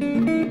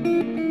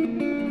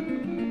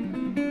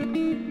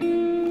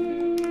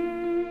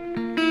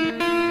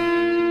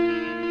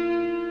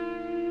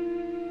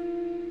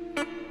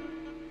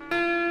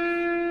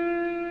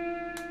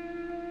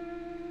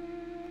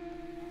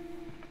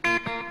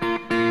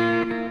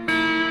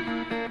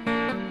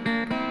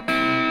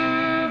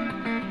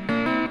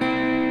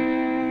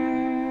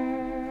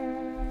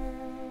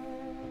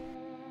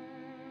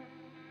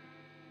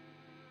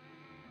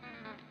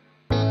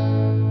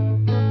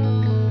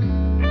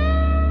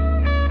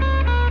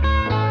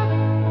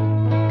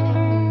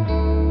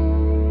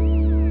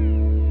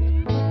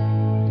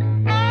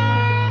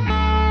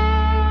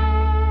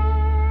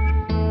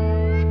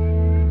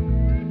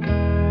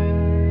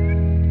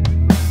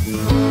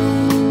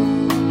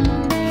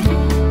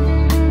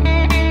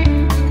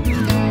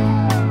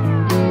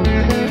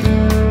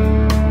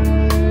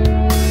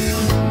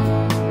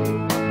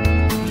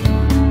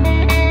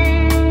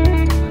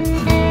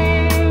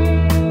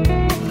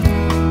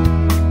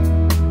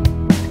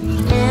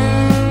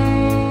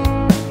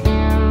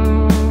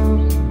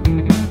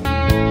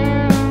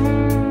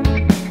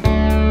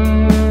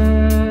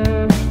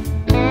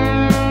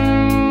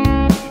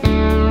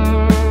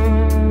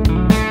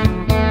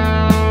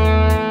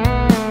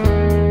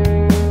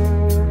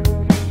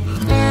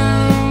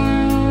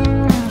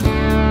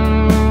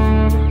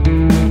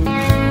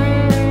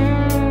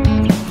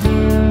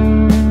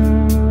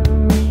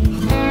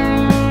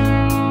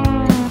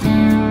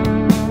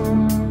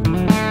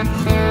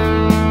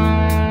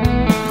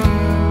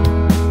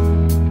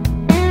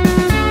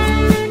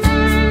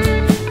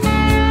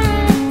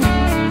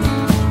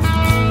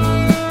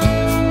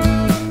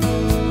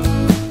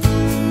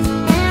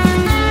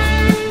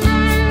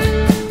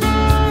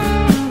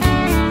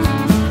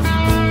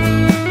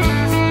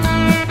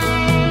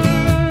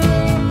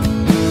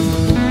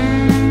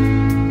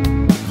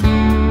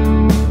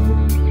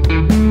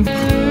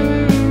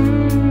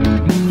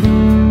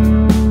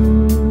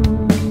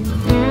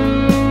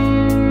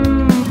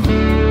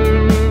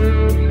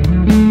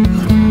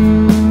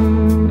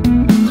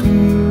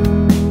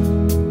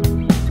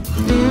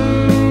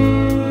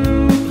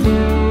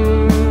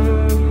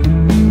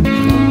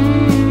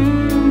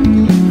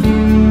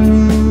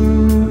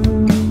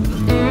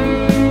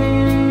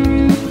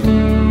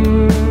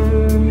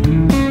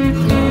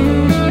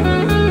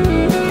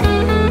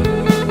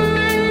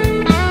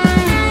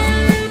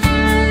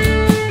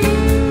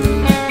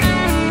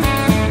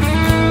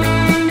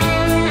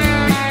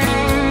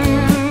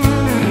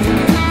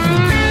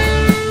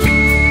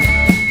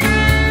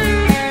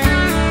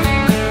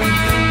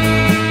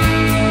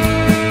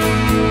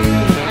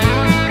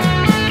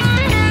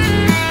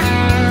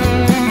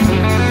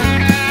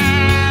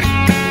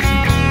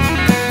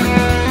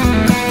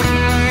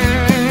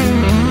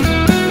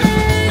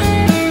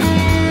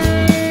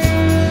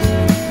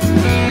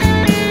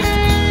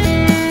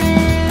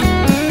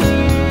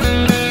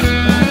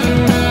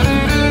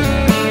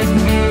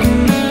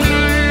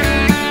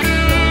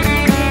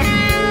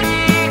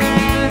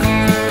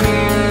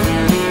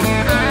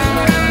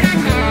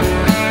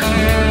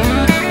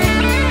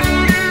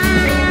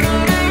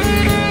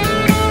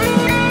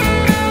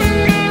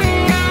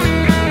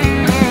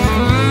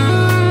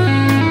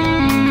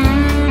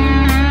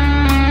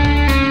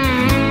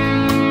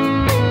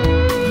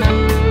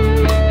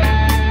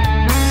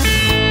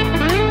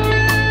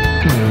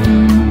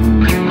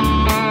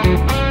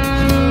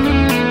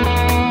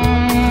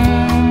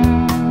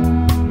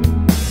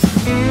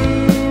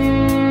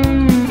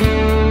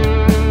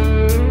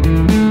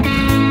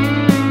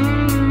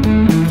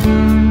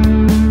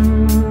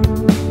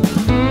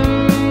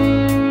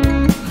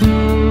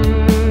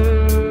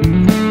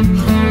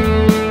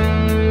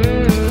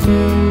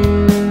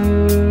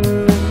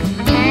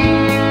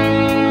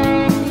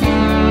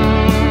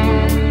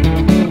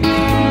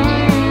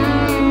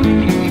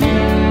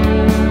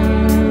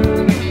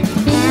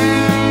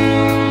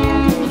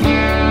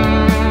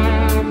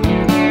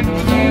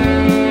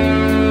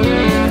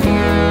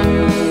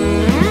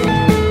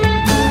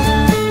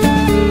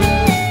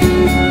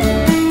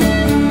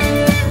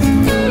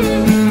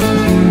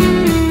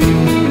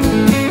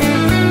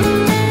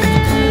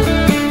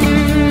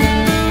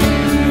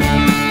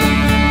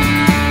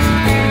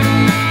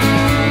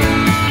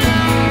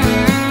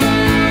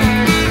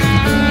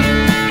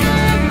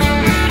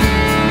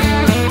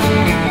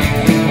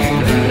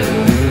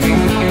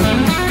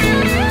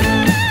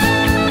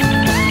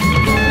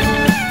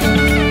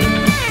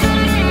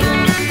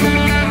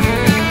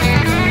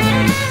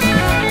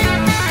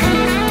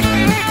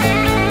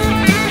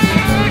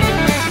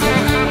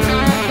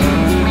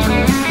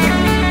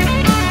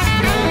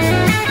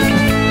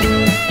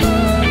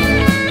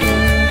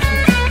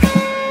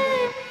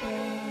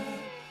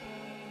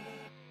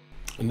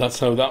 that's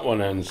how that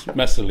one ends.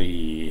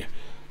 Messily.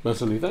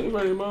 Messily, thank you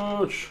very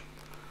much.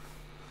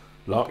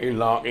 Larkin,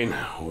 Larkin.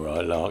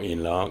 Alright,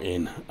 Larkin,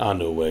 Larkin. I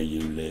know where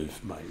you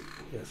live, mate.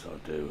 Yes, I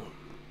do.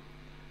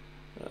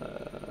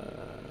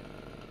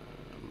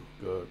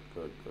 Good.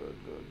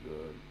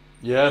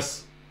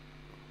 Yes.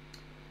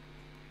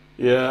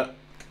 Yeah.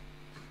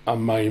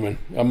 I'm miming.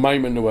 I'm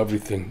miming to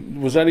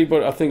everything. Was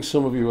anybody... I think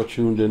some of you were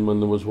tuned in when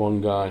there was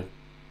one guy.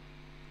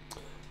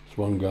 There's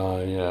one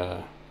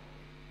guy...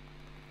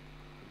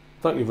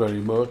 thank you very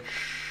much.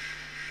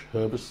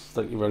 Herbus,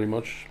 thank you very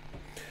much.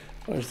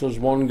 There's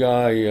one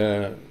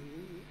guy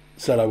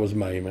said I was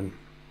miming.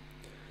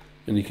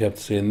 And he kept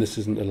saying, this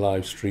isn't a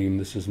live stream,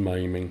 this is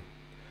miming.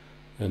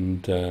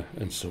 And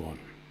so on.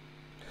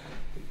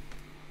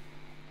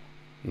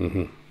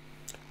 Of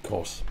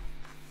course.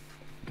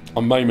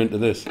 I'm miming to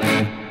this. Do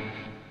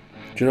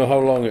you know how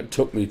long it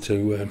took me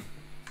to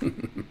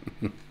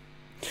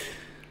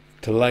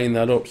to line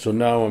that up? So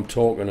now I'm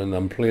talking and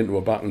I'm playing to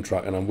a backing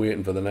track and I'm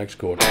waiting for the next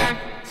chord.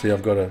 See,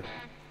 I've got a...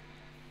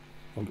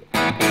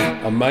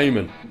 I'm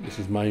miming. This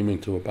is miming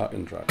to a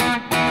backing track.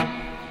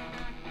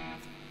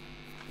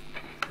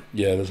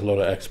 Yeah, there's a lot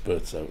of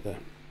experts out there.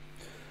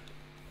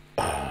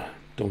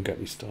 Don't get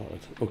me started.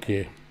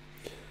 Okay.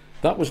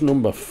 That was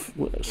number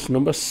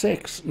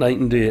 6, Night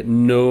and Day.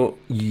 No,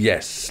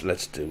 yes.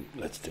 Let's do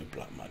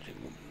Black Magic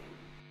Woman.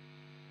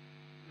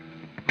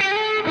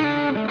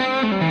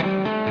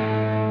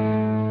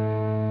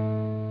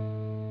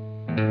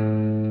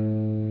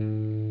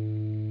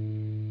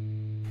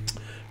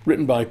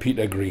 Written by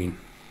Peter Green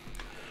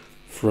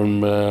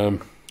from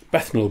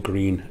Bethnal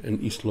Green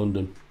in East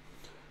London.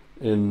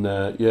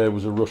 Yeah, it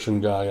was a Russian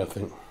guy, I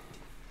think.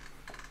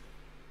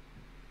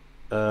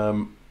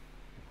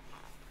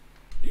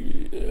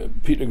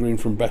 Peter Green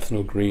from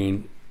Bethnal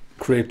Green,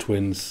 Cray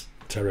Twins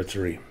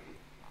territory.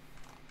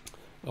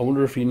 I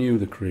wonder if he knew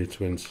the Cray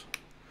Twins.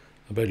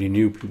 I bet he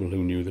knew people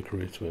who knew the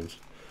Cray Twins.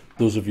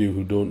 Those of you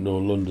who don't know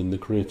London, the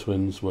Cray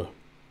Twins were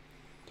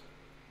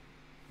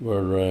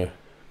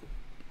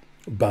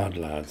bad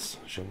lads,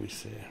 shall we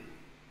say.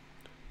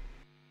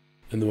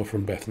 And they were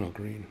from Bethnal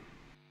Green,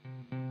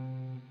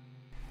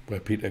 where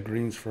Peter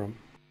Green's from,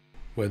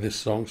 where this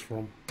song's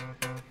from.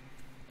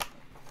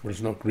 Where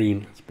it's not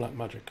green, it's black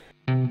magic.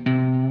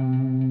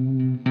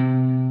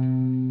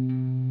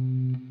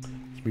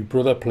 It's my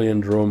brother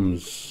playing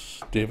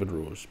drums, David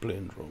Rose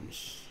playing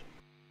drums.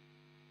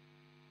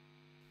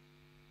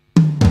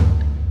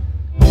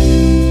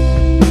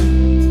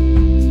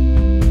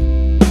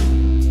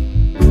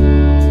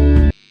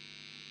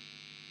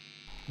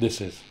 This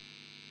is.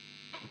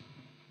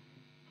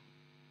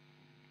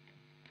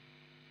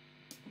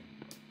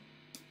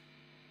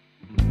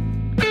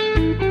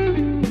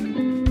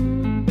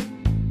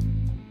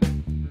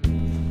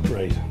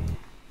 Great.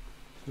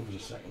 Give us a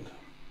second.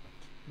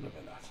 Look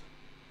at that.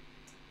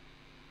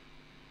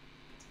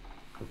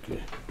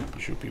 Okay,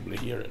 you should be able to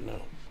hear it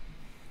now.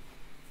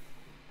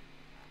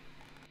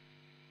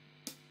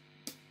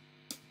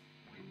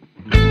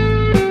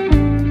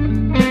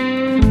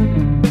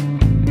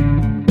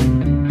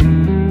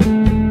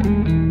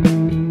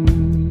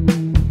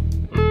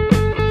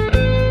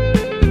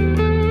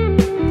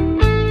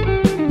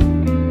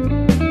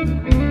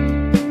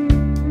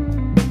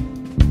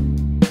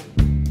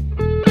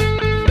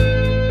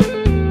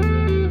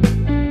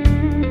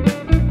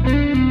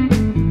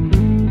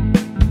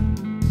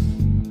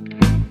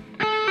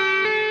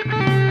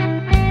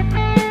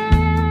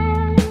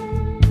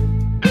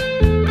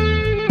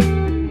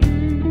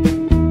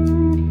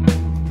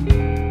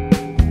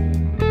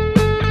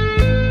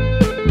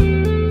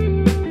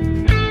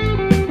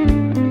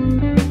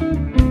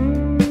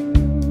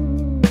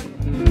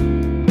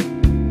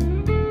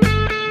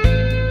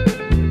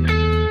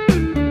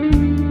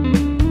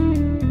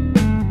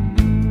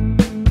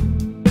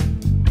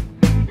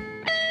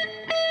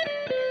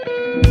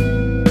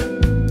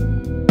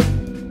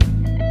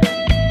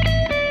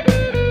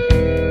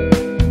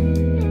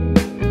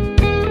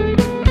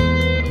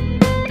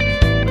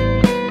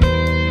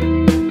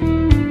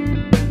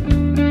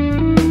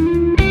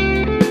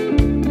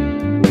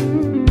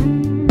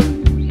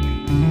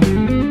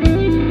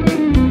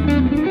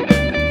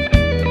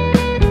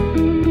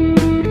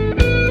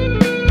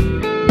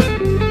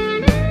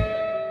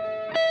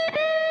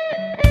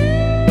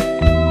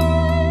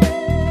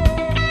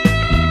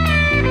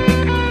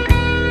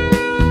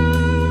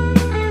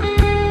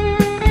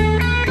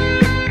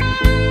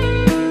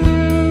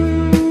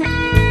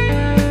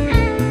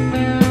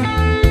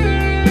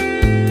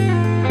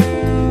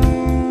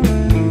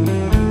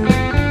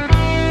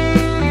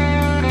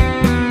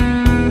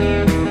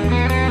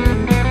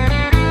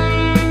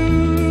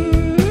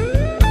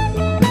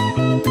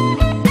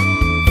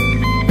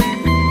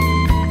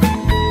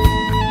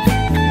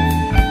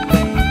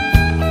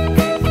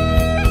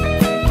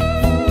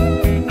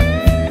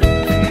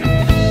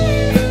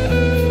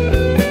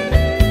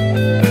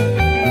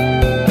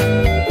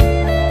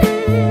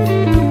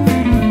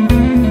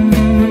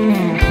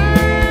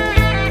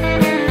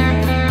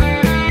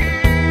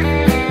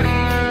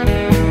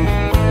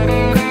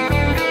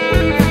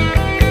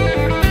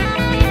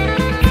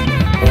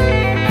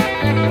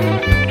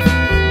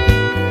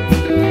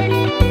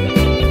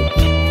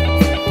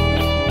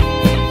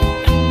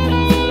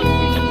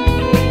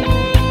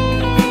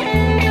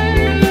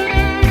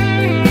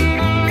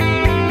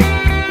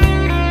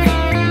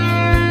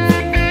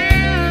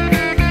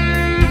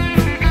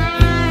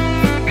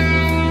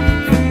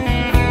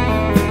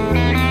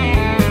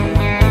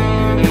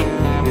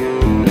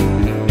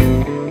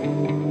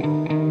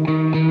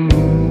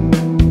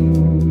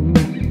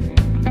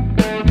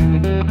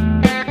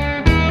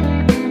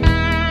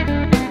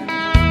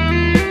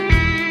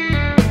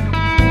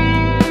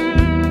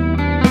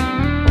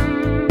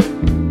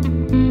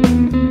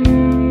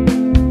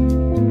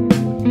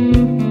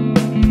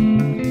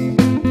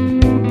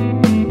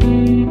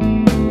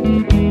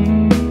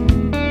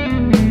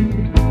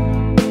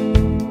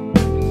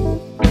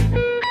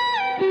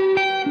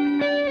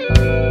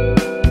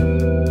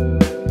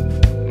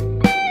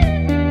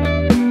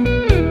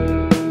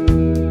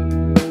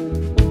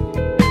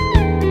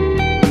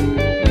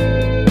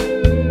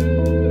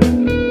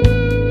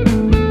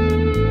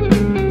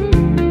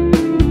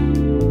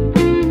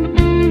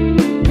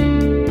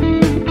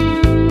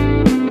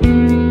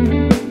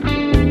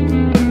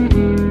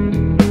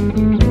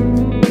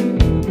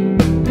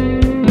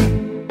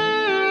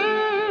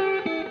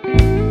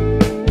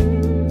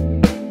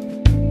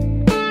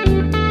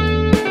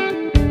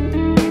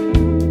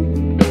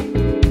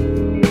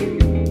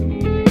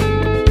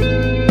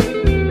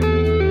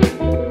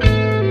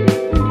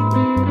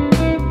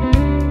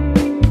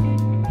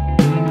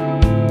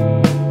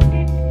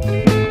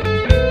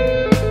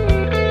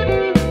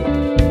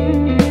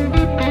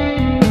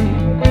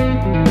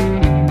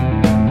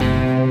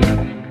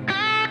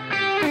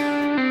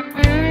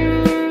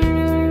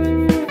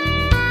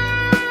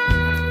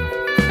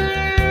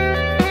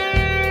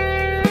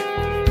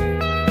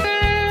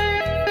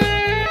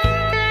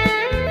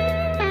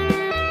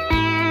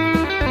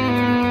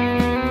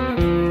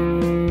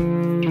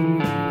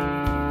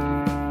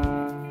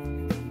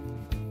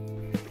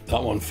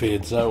 and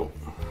fades out.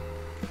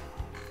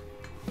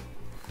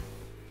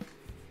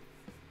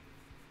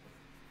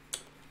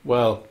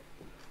 Well,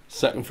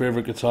 second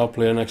favourite guitar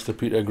player next to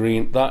Peter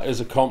Green. That is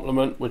a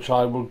compliment which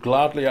I will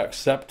gladly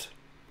accept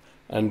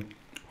and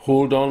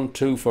hold on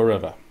to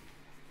forever.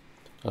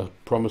 I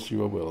promise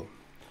you I will.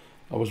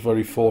 I was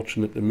very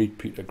fortunate to meet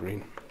Peter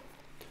Green,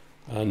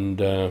 and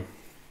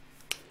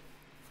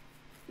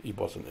he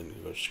wasn't in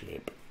good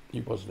shape.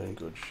 He wasn't in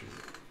good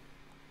shape.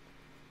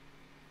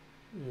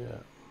 Yeah.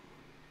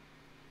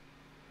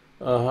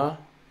 Uh-huh.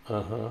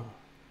 Uh-huh.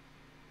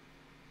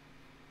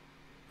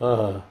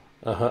 Uh-huh.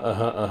 Uh-huh.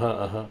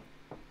 Uh-huh.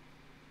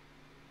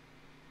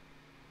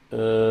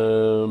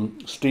 Uh-huh.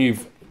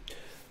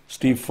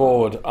 Steve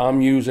Forward,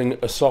 I'm using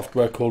a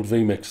software called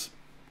vMix.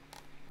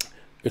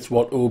 It's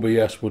what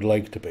OBS would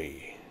like to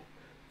be.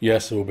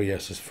 Yes,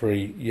 OBS is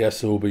free.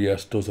 Yes,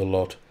 OBS does a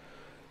lot.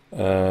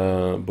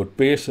 But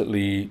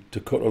basically,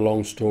 to cut a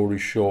long story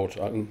short,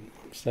 I can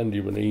send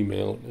you an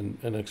email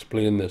and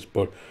explain this,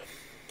 but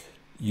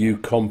you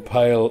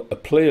compile a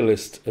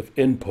playlist of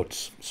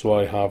inputs. So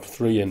I have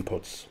 3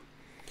 inputs.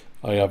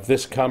 I have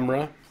this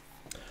camera,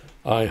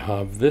 I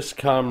have this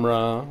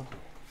camera,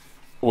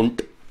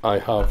 and I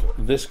have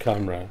this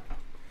camera,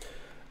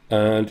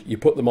 and you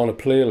put them on a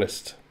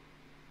playlist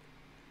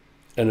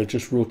and it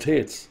just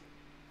rotates.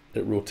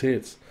 It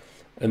rotates.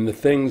 And the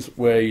things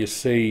where you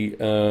see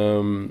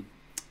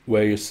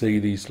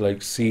these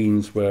like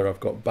scenes where I've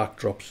got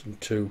backdrops and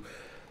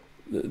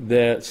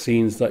they're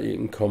scenes that you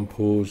can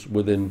compose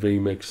within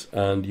vMix,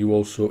 and you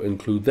also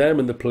include them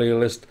in the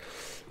playlist,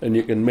 and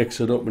you can mix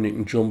it up and you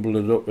can jumble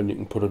it up and you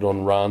can put it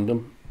on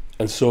random.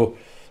 And so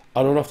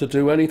I don't have to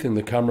do anything.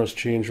 The cameras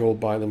change all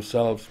by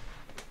themselves.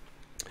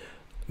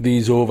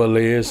 These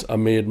overlays are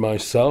made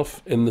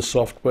myself in the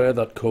software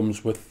that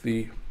comes with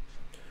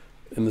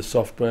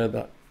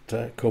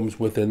comes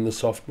within the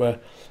software,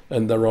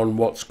 and they're on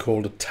what's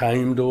called a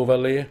timed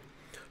overlay.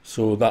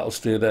 So that'll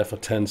stay there for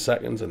 10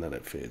 seconds and then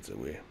it fades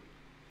away.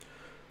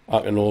 I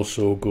can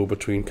also go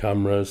between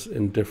cameras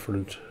in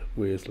different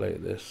ways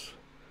like this.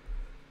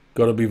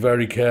 Got to be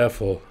very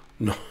careful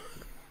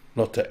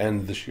not to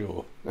end the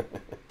show.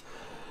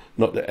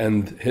 Not to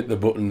hit the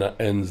button that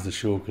ends the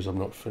show, because I'm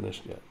not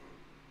finished yet.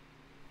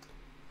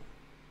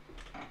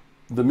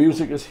 The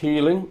music is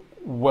healing.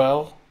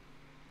 Well,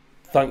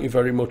 thank you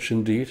very much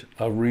indeed.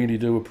 I really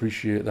do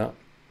appreciate that.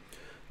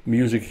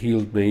 Music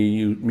healed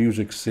me.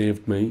 Music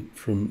saved me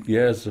from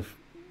years of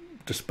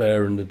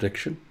despair and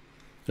addiction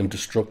and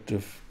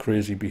destructive,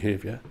 crazy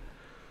behaviour,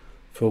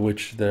 for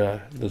which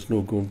there's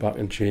no going back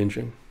and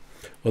changing,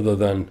 other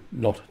than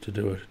not to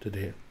do it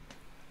today.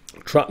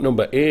 Track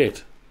number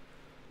 8.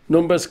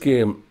 Numbers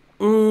game.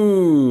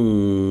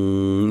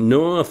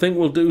 No, I think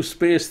we'll do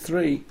Space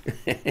 3.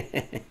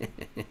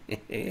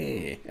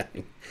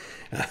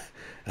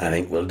 I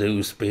think we'll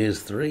do Space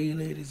 3,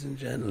 ladies and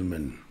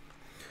gentlemen.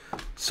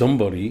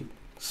 Somebody,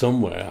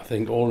 somewhere, I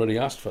think, already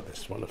asked for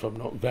this one, if I'm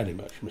not very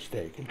much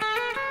mistaken.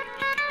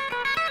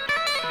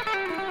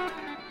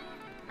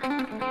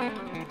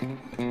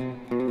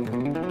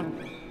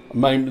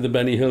 Mime to the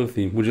Benny Hill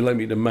theme. Would you like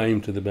me to mime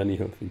to the Benny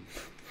Hill theme?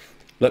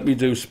 Let me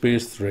do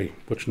Space 3.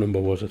 Which number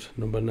was it?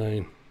 Number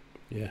 9.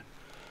 Yeah.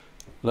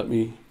 Let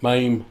me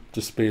mime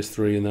to Space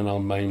 3 and then I'll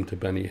mime to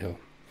Benny Hill.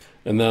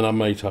 And then I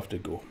might have to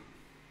go.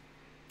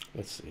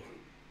 Let's see.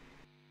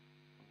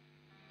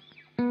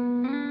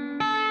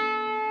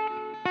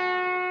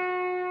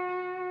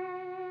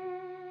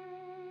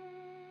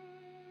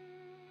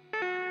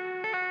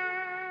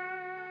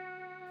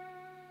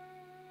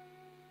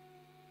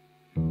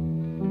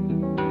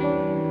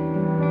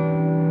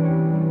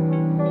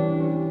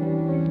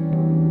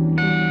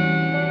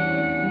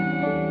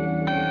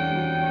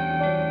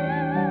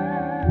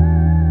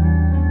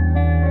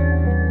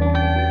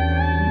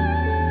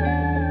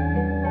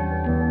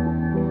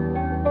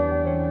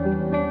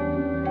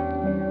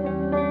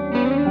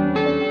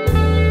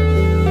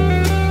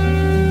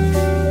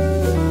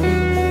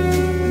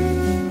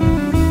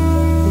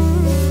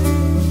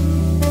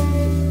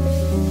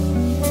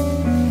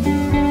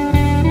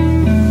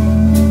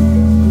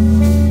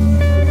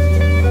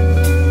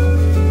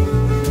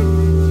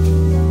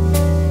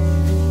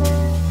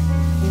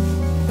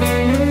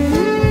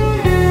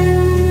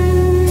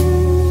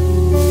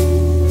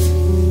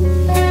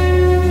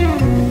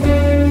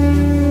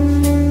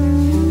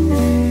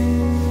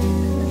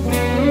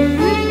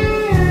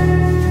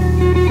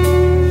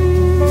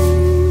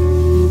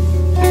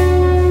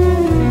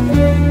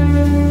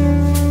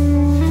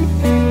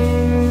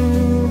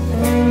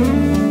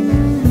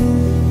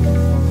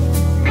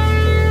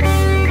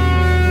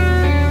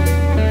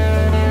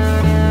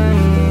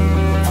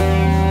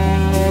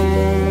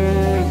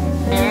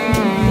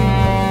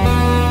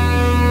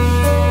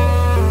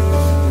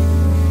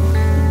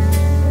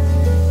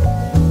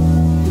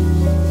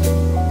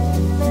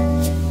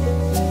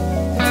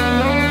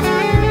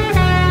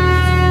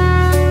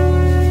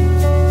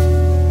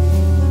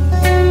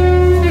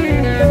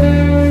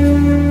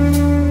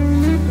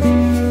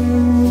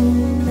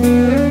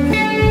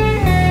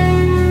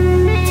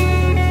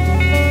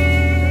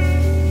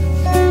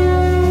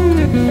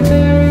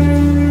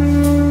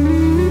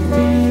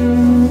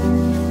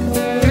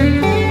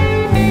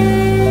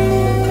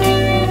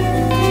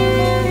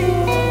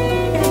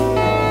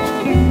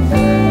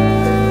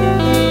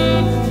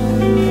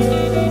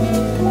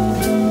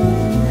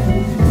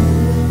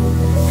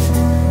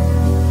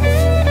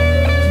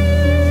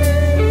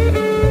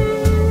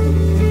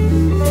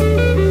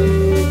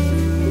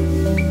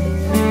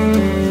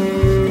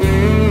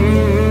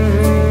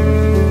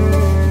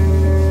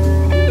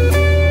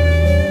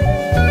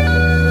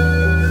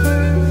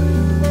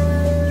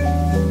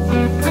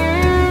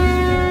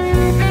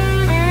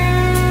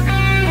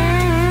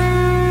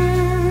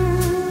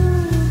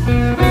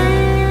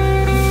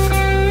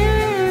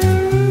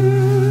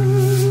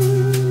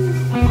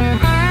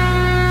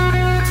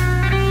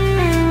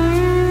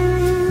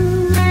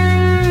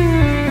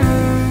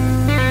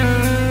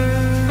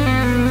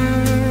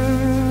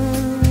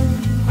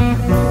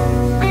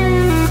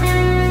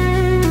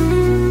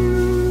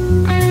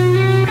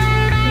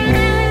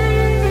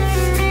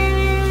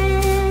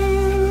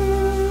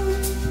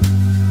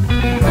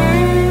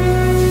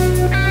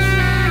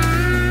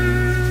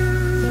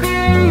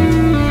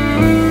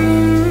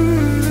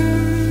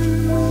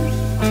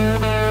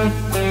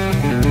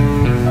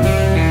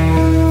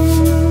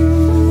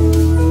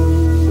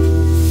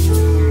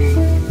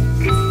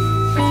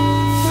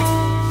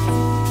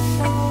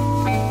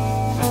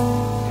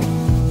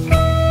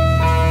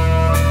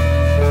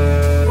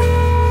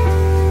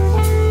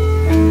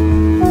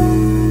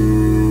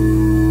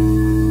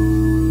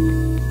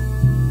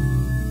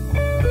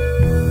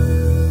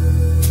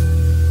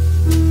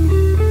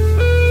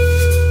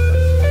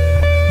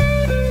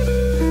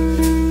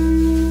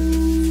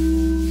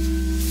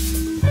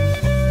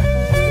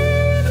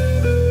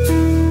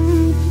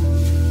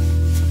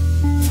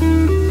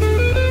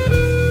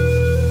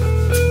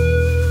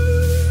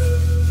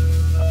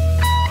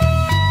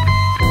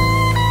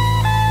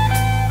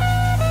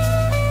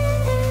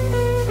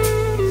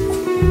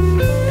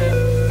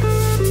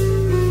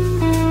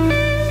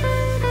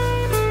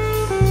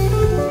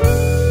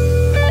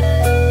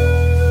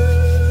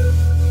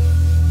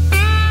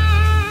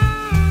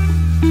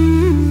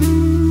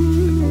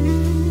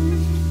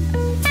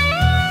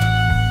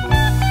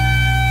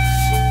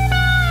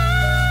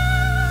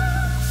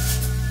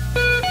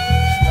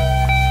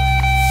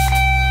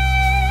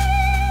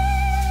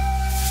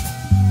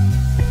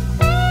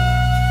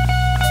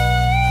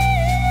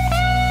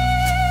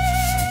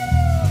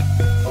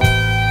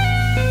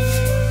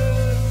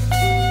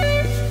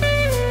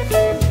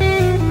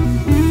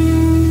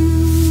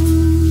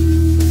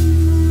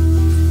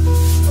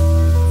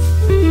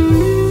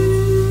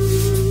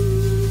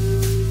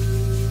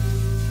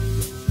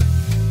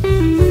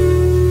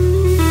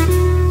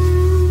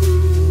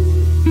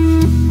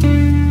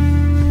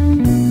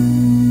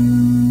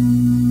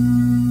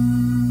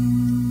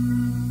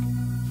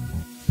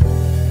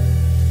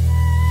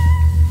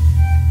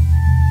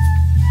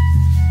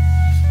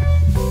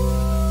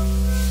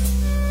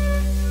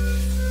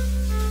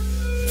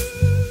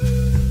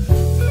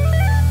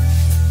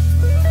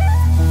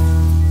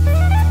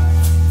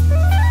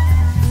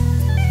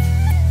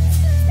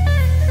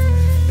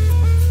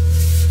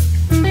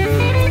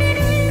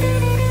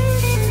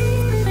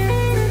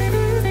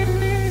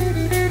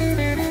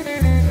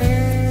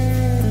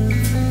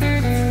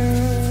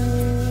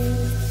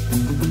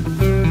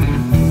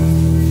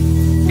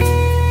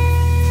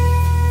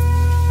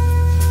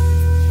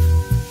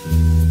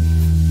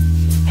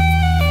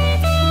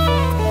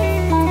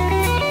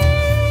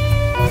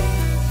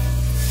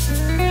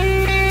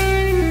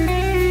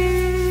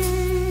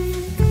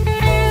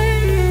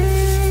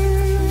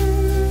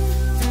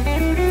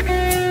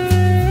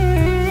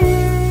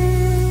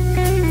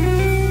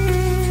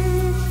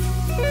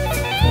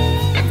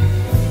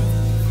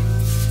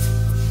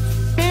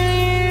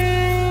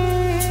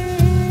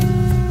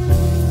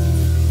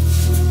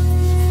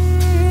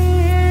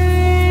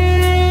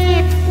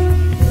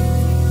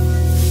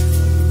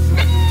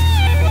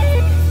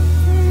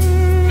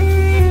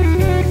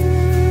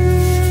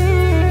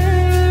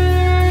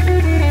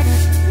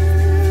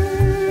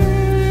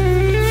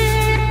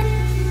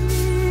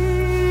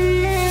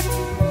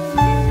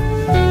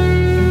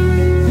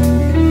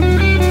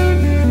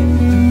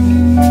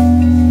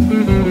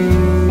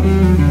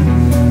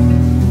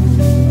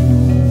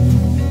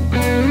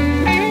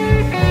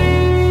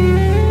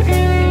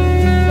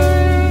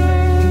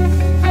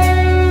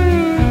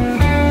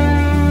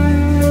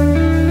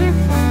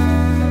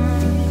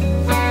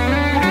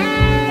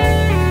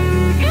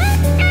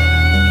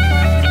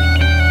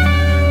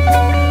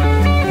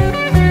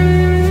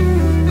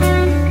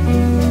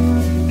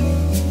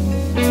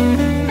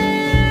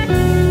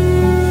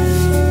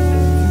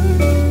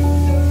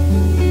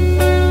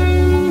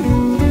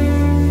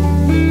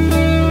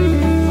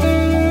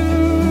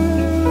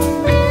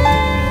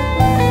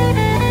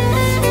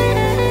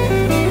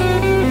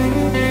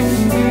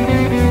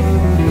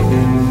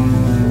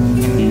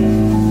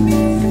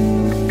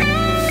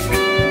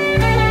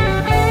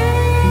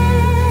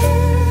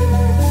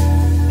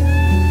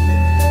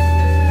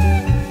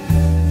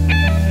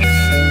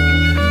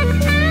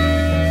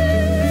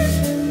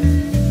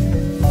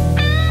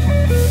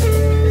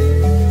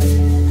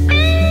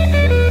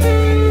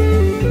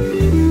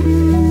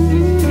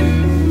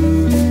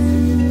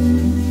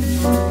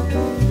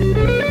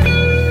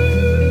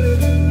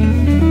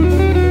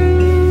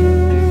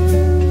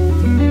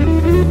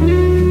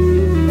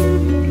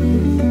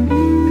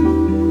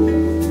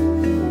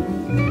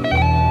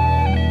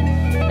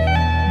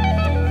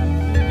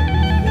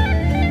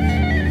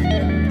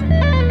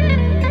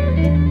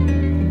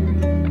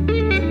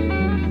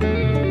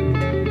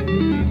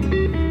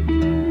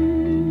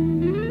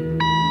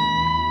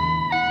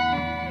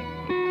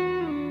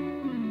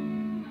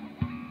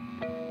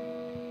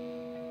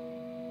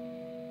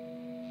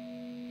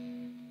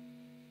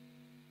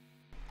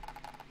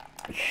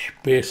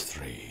 Bass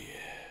 3.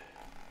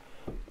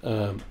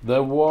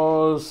 There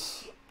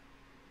was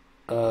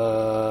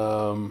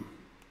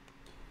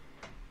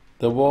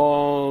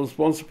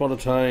once upon a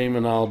time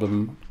an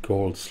album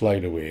called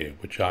Slide Away,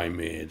 which I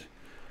made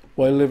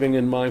while living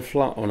in my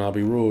flat on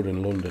Abbey Road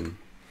in London.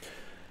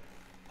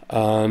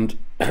 And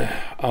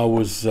I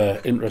was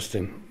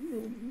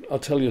interesting. I'll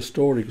tell you a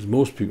story, because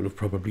most people have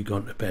probably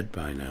gone to bed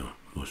by now.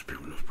 Most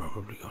people have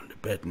probably gone to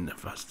bed and they're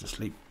fast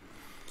asleep.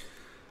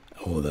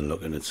 Or they're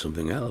looking at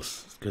something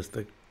else, because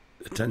the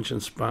attention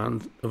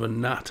span of a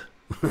gnat.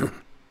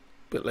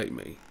 Bit like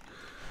me.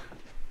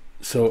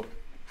 So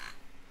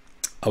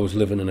I was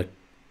living in a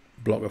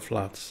block of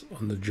flats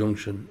on the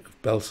junction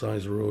of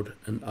Belsize Road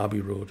and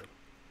Abbey Road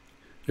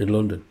in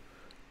London.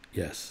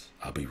 Yes,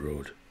 Abbey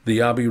Road.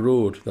 The Abbey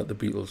Road that the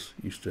Beatles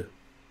used to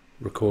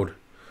record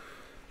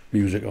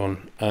music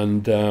on.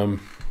 And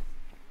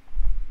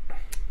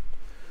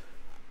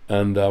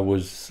I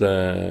was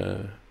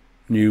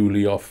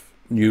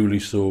newly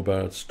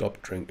sober. I'd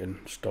stopped drinking,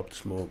 stopped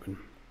smoking,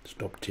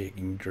 stopped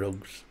taking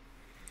drugs,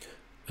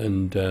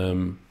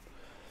 and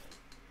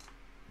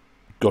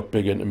got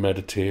big into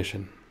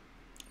meditation.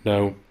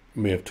 Now, I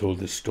may have told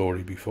this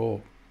story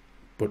before,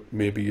 but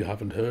maybe you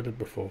haven't heard it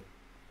before.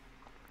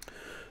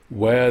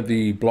 Where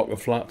the block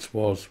of flats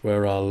was,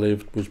 where I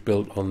lived, was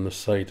built on the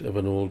site of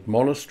an old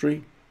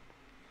monastery.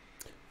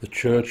 The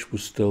church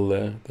was still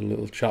there, the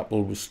little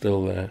chapel was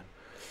still there,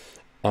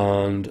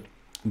 and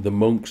the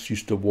monks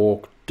used to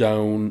walk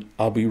down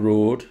Abbey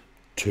Road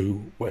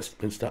to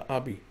Westminster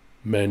Abbey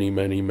many,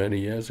 many, many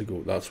years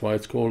ago. That's why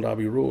it's called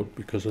Abbey Road,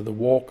 because of the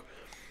walk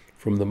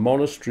from the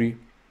monastery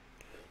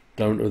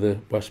down to the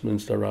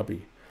Westminster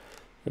Abbey.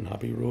 And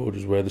Abbey Road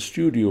is where the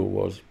studio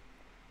was.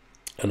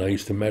 And I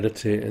used to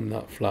meditate in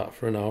that flat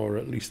for an hour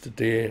at least a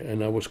day,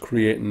 and I was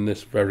creating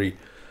this very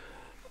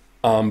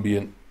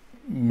ambient,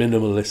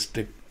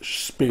 minimalistic,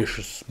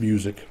 spacious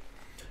music.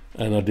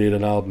 And I did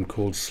an album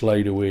called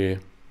Slide Away,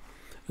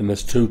 and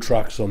there's 2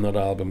 tracks on that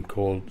album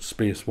called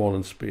Space 1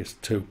 and Space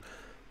 2.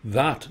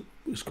 That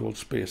is called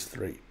Space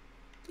 3.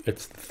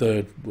 It's the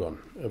 3rd one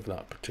of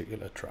that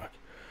particular track.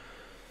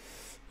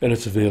 And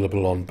it's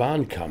available on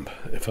Bandcamp.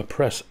 If I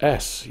press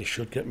S, you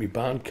should get me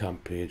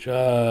Bandcamp page.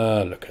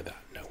 Ah, look at that.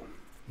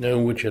 Now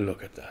would you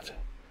look at that?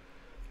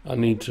 I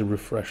need to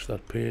refresh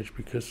that page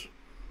because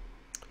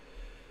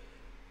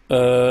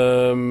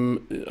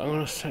hang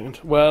on a second.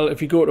 Well,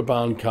 if you go to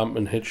Bandcamp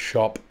and hit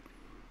shop,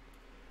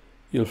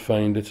 you'll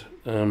find it.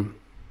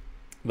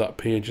 That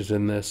page is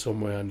in there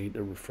somewhere. I need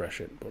to refresh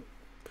it, but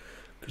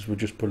because we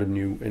just put a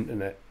new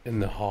internet in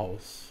the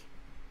house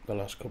the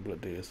last couple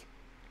of days.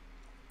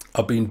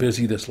 I've been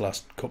busy this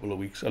last couple of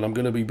weeks, and I'm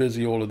going to be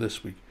busy all of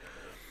this week.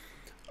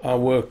 I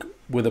work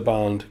with a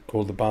band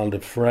called the Band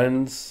of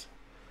Friends,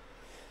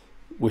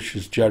 which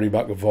is Jerry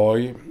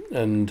McAvoy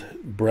and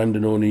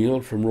Brendan O'Neill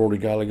from Rory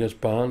Gallagher's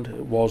band.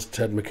 It was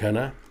Ted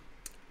McKenna,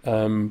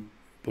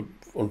 but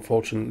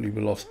unfortunately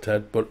we lost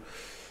Ted. But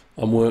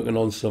I'm working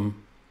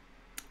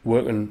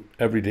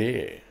every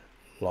day,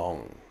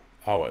 long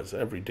hours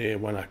every day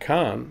when I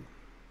can,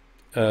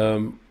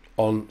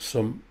 on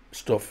some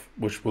stuff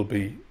which will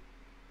be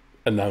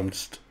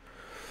announced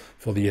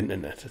for the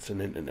internet. It's an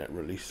internet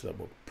release that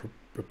we're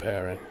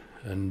preparing,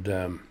 and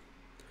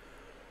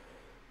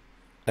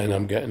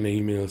I'm getting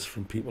emails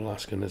from people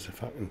asking us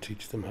if I can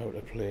teach them how to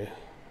play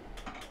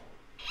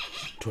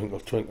Twinkle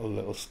Twinkle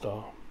Little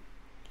Star.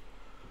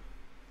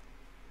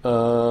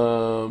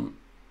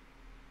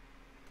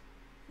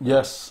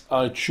 Yes,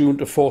 I tuned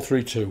to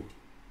 432.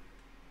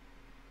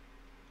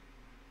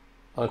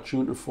 I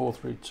tune to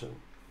 432.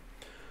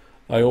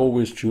 I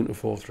always tune to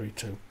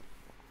 432.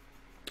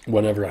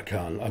 Whenever I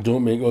can. I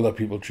don't make other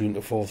people tune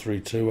to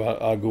 432.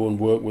 I go and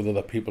work with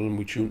other people and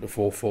we tune to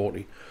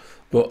 440.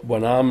 But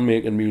when I'm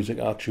making music,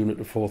 I tune it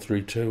to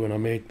 432, and I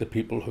make the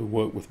people who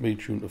work with me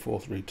tune to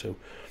 432.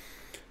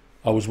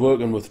 I was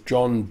working with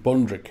John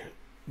Bundrick,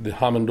 the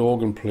Hammond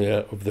organ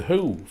player of The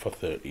Who, for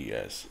 30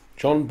 years.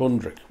 John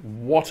Bundrick,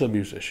 what a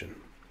musician.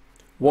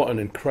 What an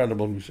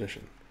incredible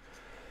musician.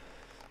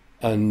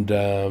 And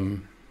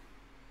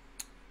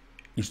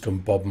he's done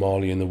Bob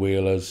Marley and the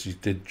Wailers, he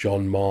did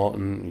John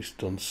Martin, he's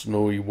done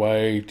Snowy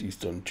White, he's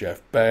done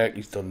Jeff Beck,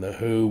 he's done The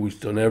Who, he's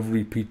done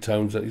every Pete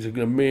Townsend. He's an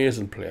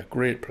amazing player,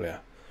 great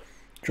player.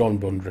 John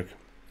Bundrick,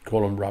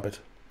 call him Rabbit,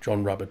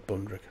 John Rabbit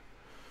Bundrick.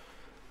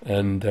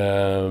 And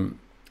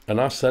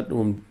I said to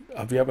him,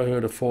 have you ever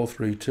heard of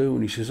 432?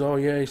 And he says, oh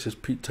yeah, he says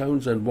Pete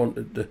Townsend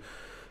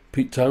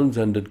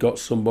had got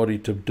somebody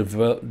to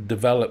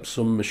develop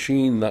some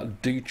machine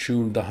that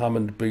detuned the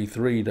Hammond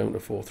B3 down to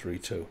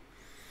 432.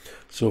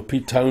 So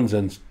Pete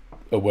Townsend's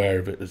aware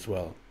of it as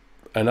well.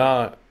 And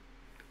I'm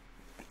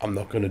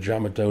not going to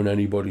jam it down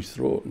anybody's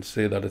throat and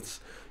say that it's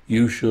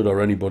you should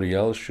or anybody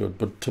else should.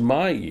 But to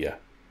my ear,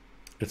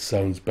 it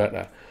sounds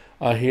better.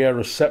 I hear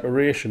a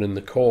separation in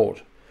the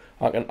chord.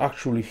 I can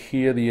actually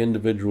hear the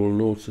individual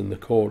notes in the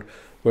chord.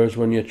 Whereas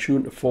when you're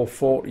tuned to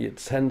 440, it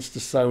tends to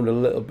sound a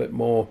little bit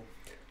more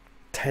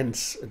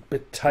tense, a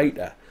bit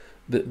tighter.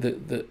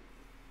 The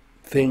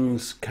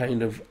things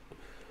kind of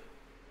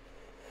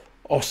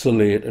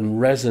oscillate and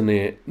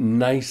resonate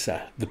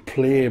nicer. They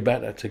play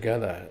better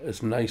together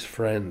as nice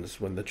friends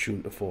when they're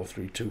tuned to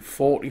 432.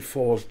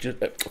 44 is just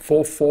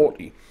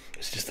 440.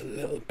 It's just a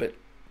little bit.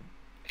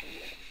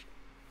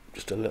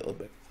 Just a little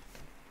bit.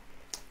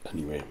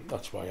 Anyway,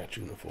 that's why I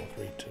tune to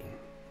 432.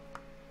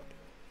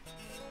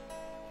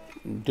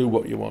 Do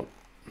what you want.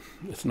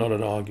 It's not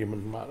an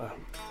argument matter.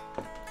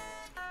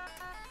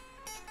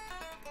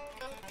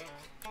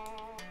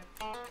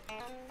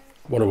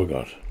 What have we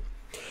got?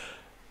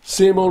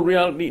 Same old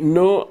reality.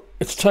 No,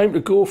 it's time to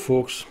go,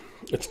 folks.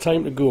 It's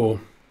time to go.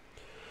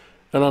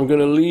 And I'm going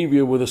to leave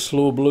you with a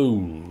slow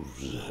blues,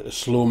 a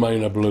slow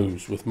minor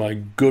blues, with my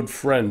good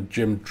friend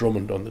Jim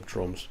Drummond on the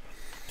drums.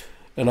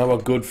 And our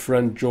good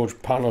friend George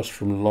Panos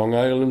from Long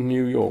Island,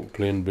 New York,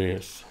 playing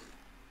bass.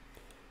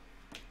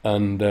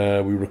 And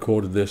we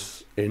recorded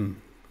this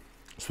in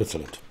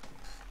Switzerland.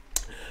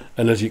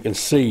 And as you can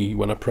see,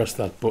 when I press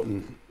that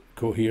button,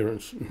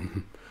 coherence,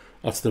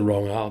 that's the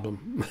wrong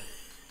album.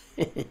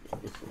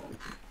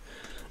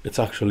 It's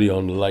actually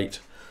on light.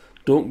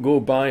 Don't go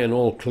buy an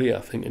all clear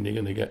thinking you're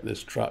going to get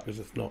this track, because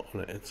it's not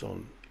on it, it's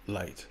on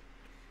light.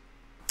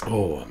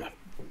 Oh, I'm a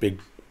big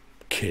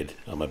kid.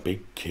 I'm a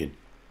big kid.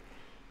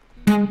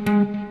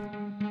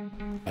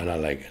 And I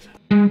like it.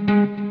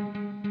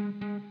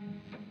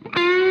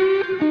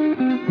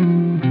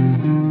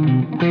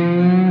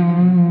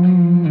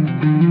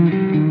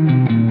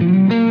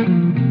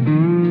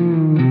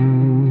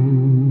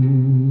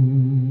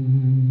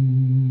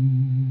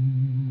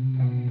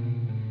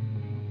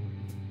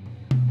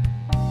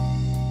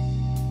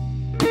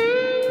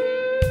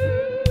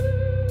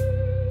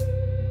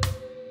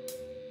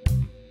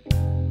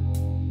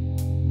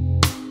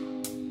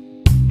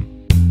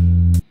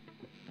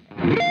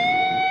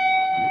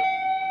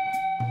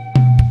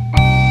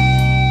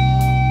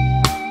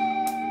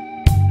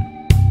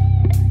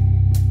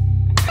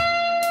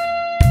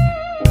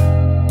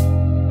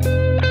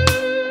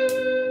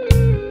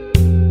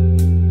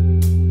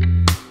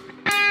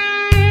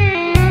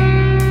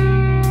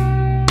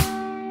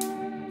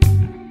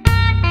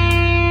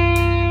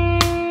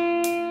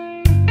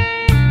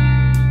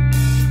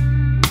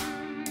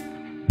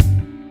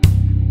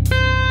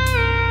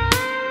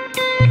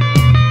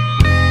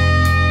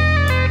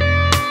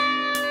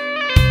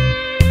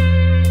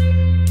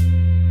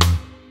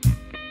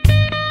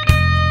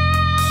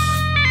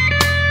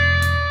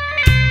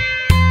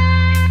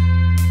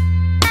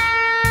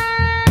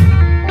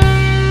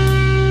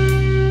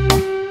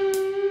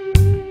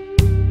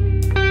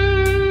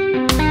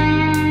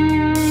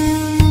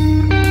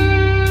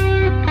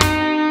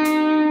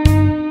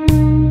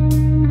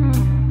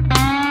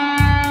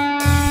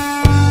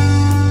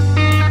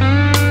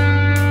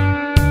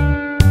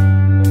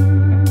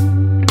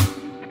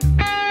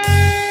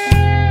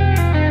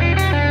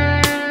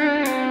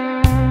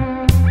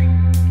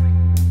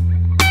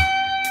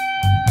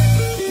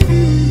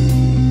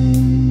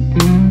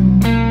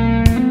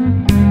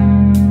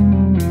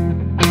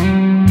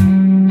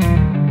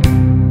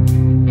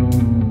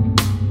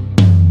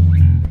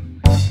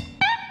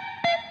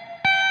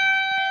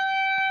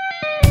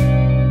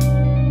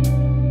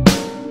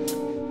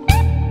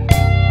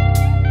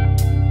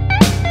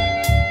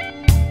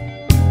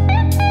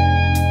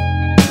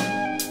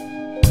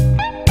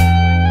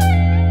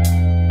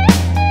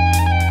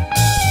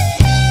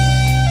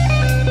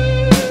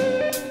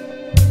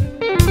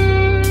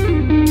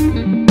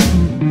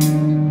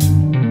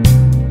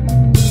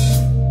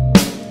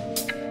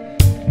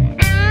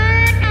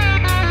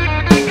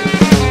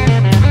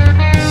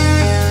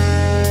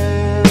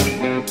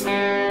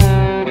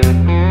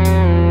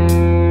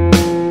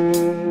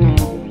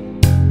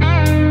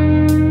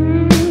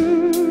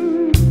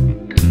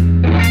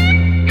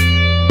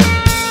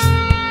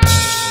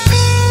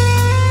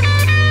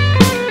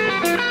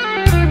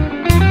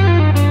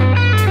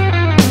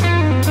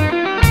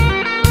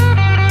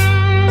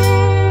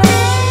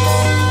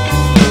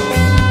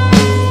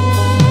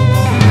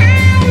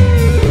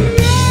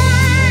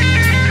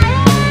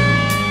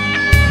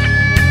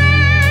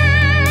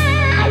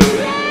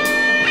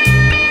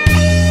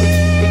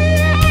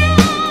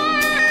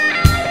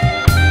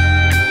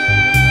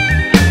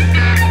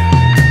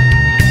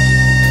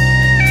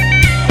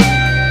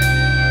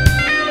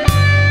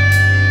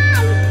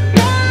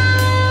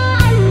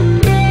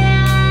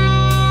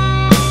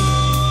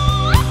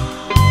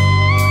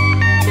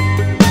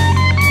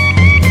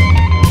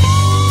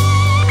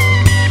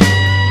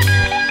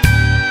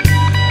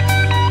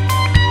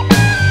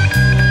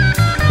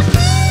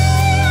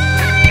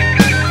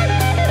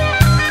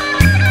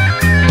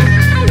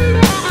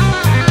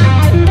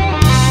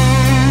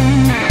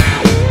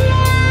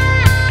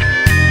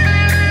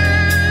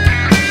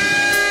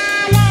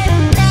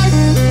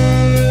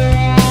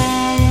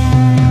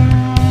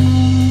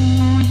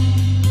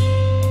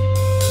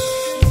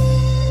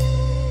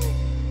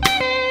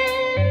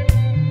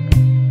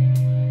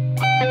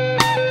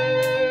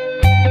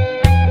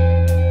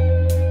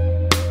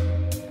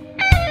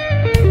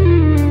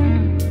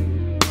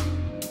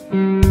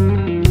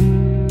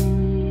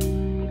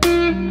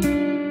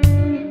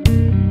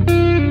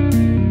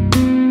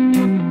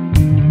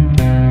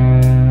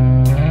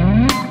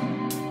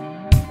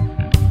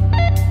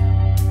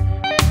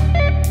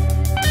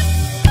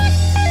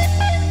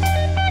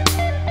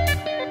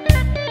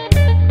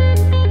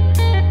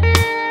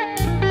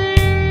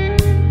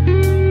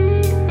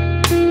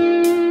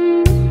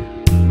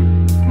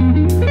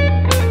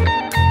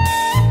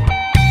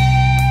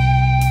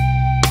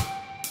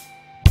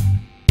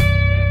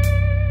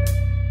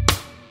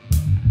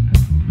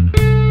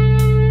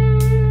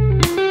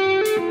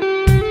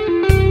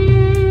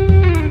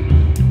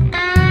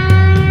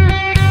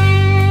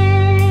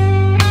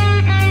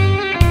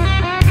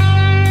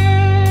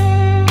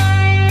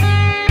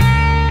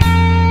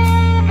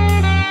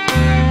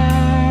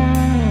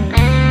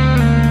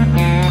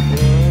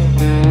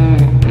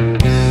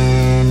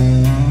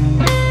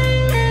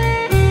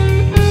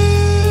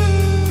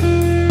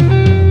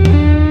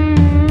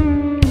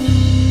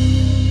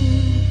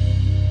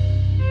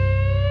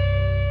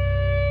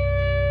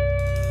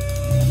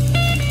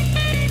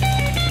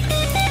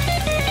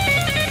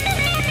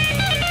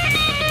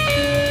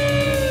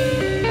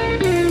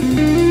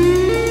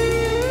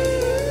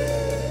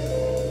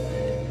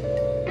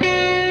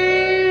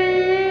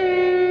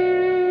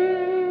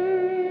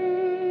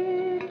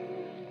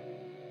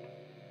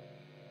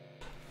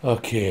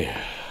 Okay,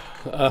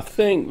 I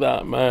think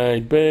that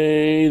might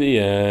be the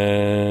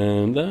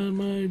end. That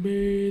might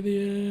be the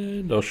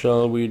end. Or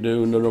shall we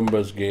do the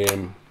numbers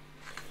game?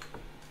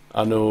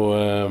 I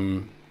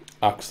know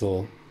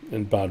Axel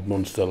in Bad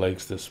Munster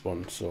likes this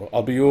one, so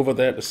I'll be over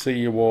there to see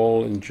you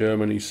all in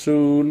Germany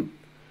soon.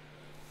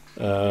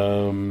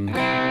 If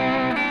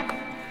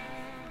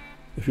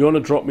you want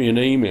to drop me an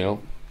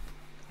email,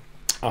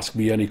 ask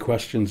me any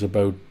questions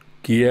about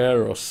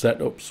gear or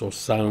setups or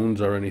sounds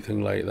or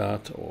anything like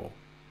that, or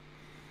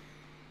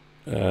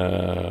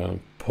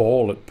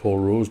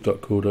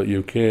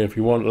paul@paulrose.co.uk. If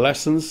you want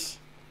lessons,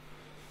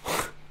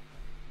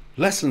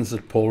 lessons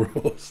at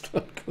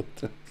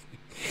paulrose.co.uk.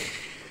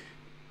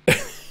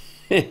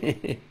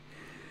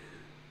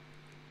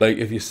 Like,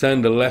 if you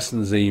send a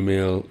lessons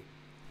email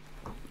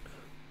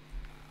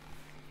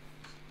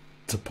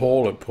to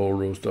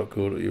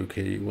paul@paulrose.co.uk,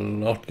 you will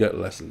not get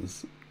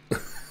lessons.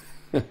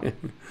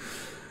 And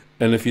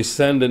if you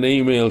send an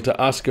email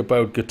to ask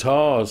about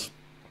guitars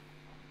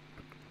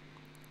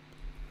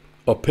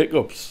or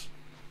pickups,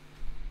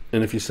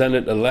 and if you send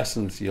it to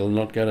lessons, you'll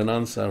not get an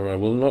answer. I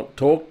will not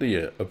talk to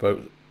you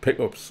about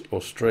pickups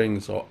or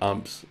strings or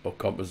amps or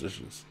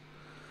compositions.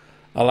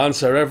 I'll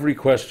answer every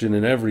question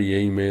in every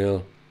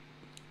email,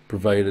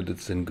 provided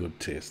it's in good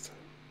taste.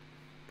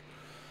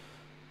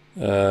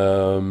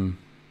 And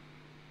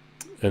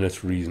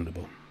it's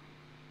reasonable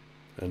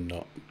and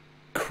not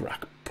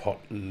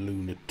crackpot,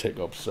 lunatic,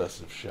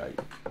 obsessive shite.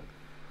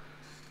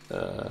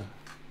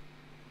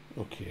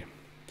 Okay.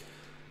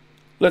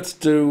 Let's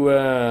do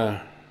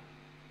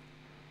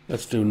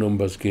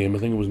numbers game. I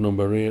think it was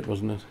number 8,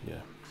 wasn't it?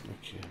 Yeah.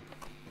 Okay.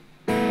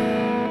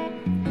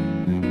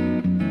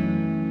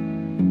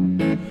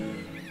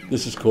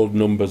 This is called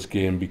numbers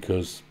game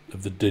because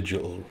of the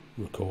digital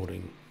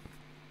recording.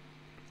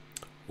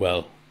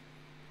 Well,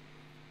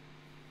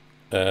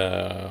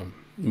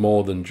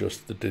 more than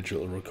just the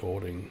digital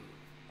recording.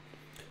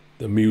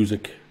 The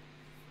music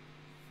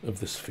of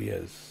the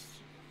spheres,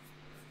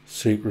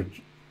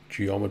 sacred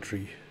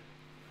geometry,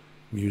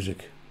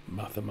 music,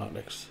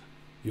 mathematics,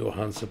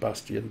 Johann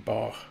Sebastian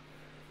Bach,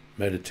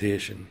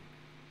 meditation,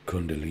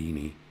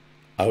 Kundalini,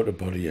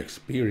 out-of-body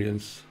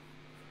experience,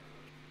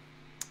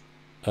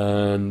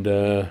 and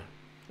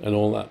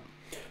all that.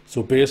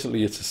 So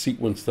basically, it's a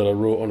sequence that I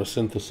wrote on a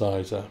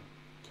synthesizer,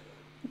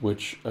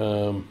 which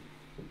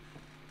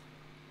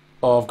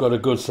I've got a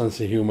good sense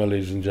of humour,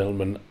 ladies and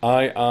gentlemen.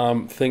 I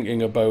am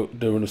thinking about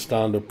doing a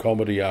stand-up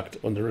comedy act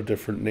under a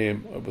different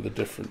name with a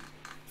different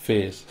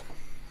face.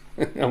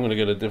 I'm going to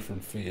get a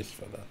different face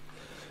for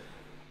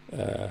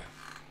that.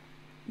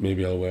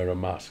 Maybe I'll wear a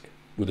mask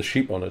with a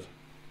sheep on it,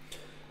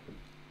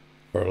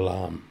 or a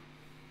lamb.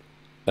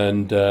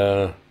 And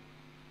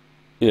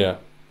yeah,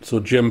 so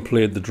Jim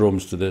played the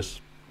drums to this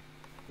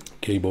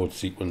keyboard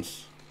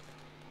sequence,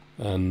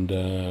 and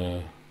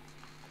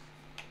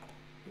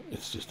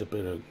it's just a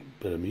bit of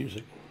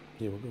music.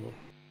 Here we go.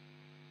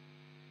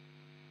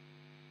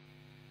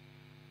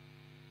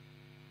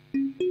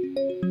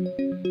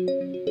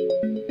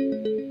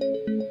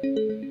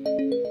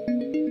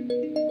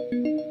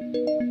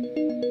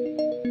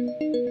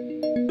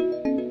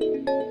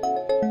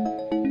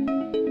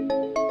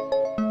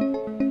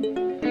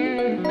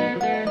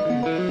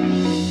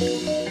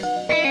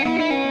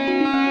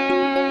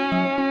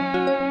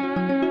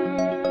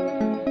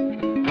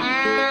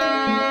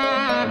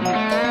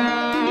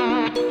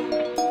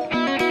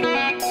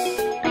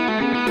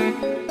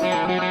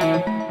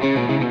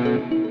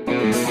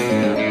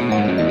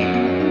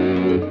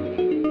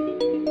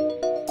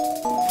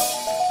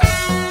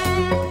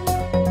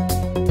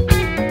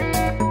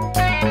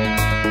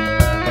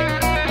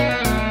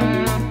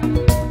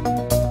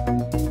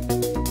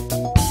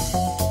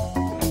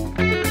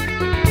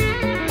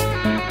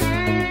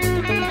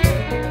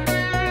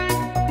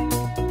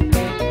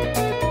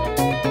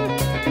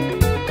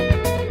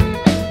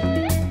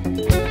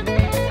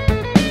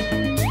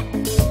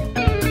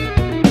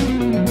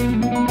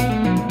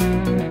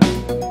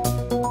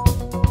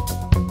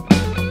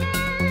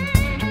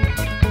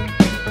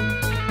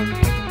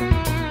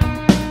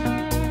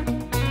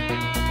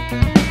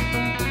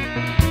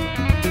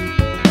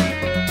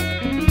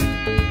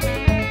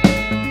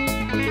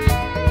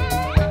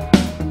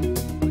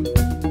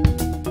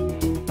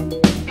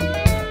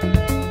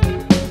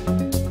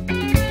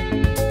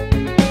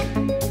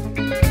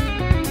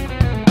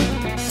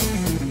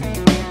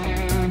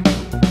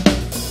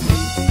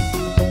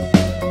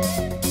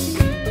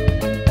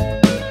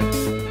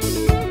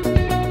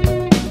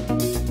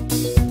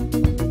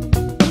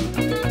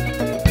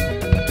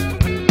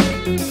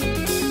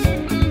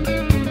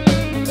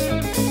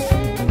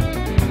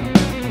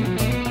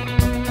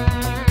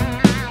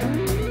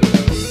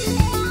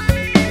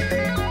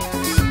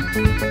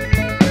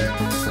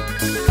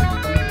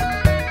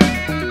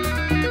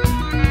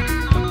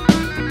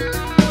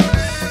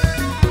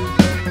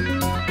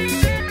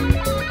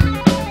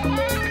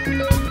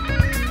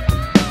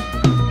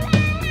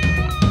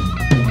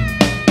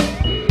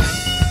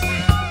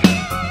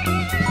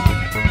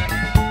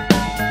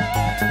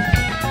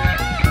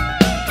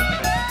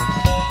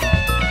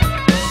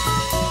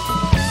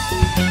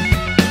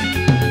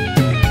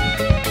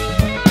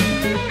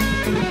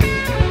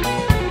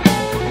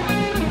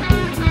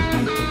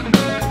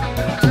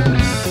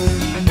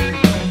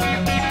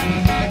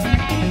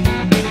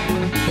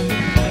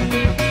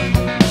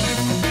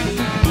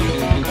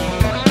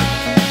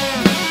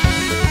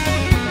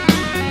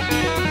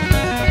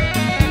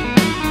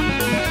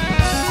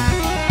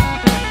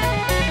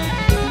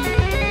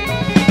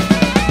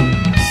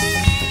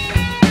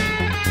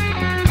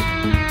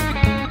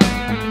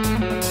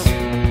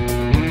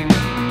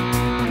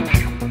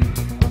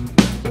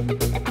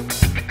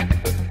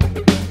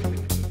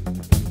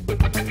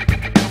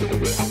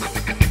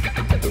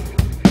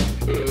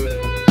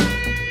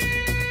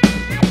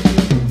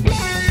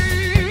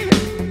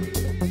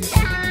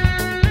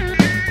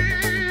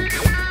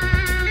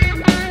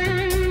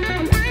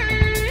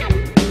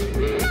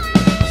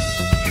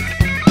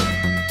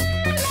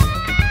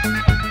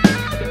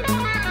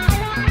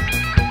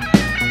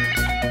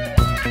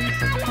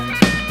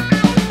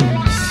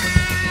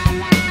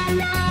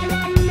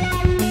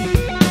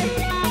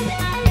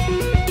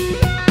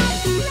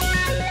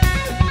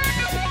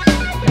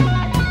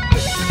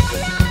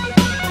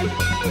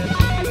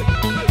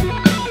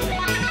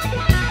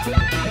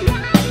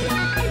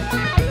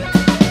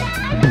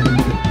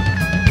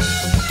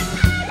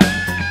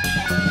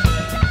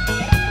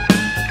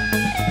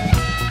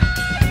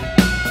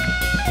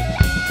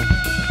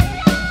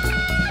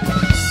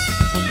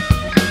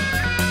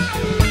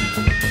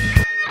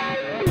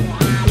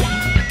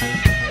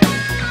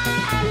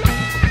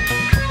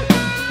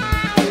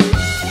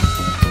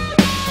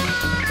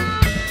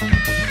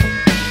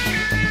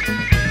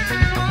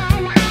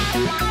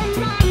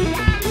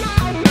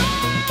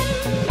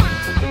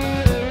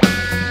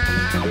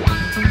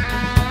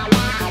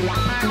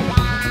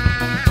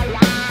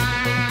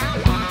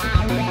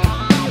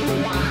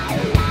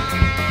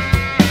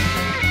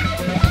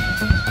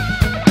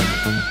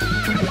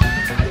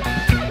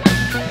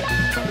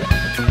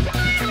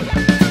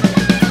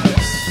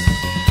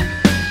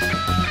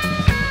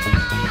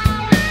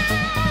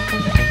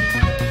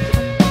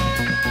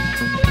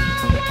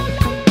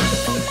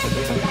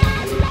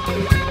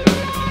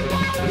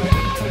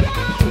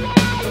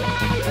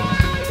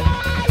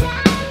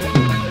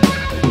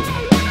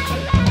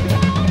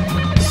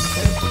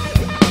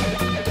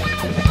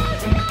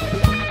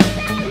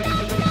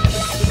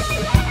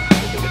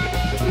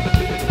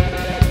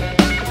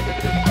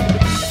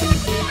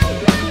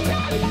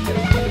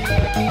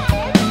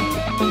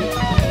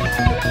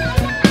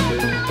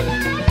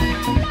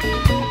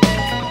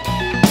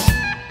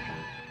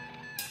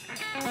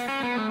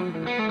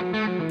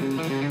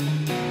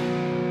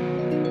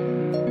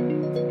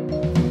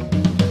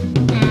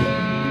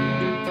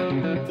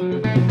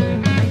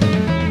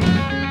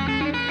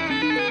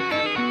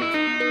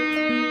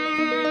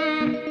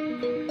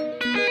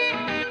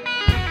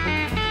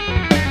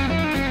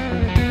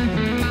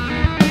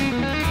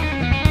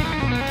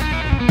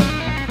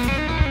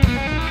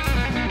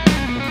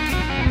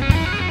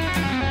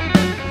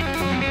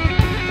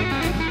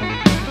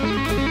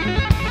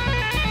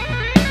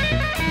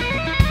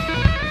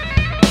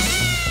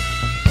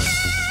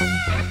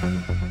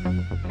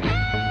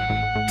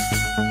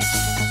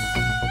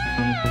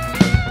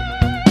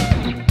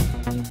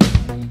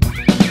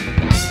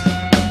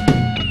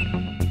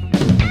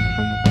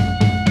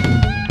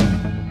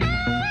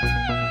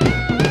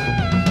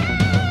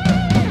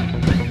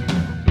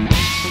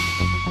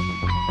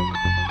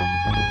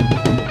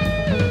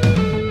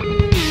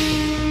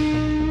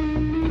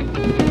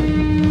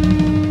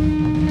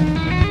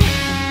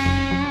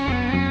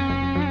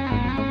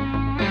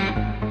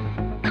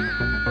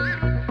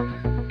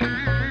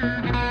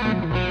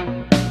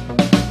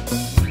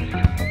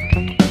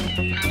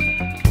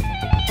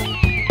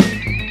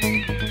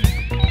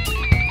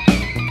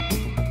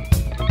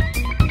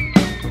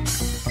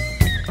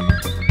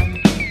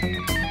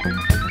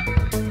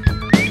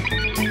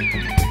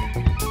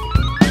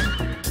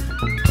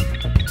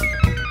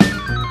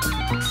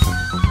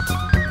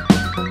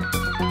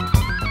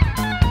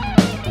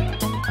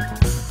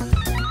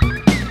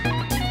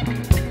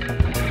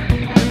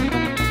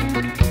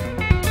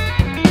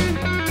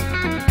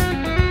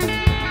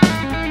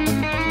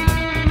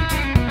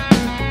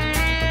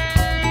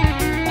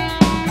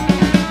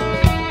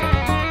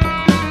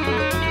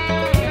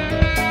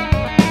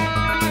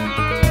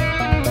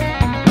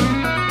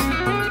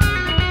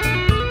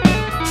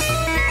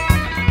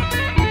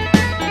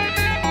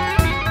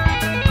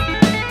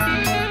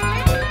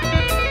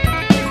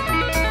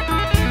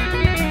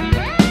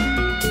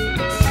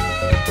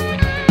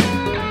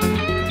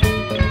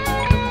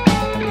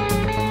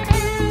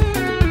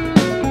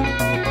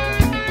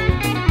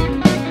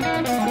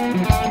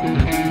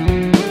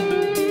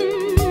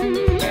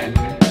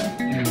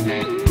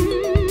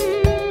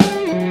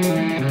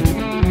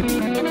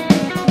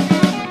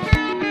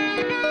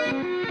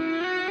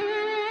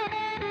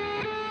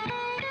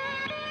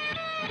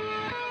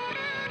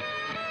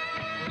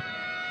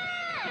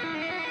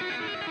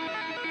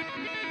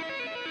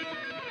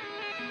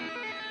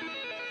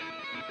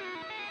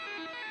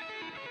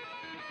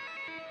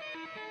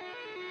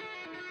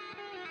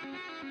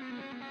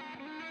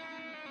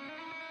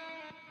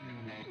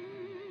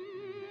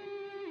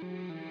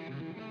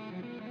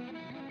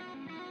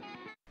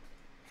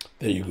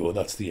 There you go,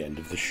 that's the end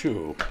of the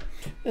show.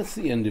 That's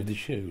the end of the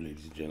show,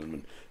 ladies and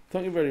gentlemen.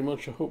 Thank you very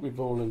much. I hope you've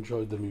all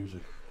enjoyed the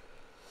music.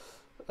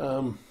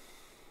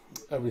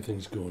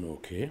 Everything's going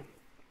okay.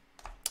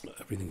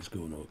 Everything's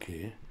going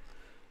okay.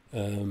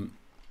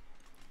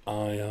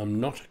 I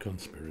am not a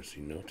conspiracy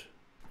nut.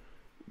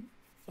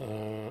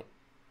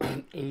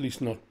 At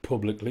least not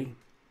publicly.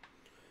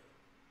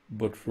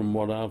 But from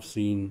what I've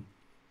seen,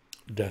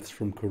 deaths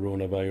from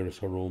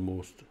coronavirus are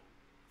almost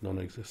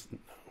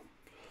non-existent now.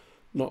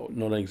 Not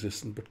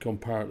non-existent, but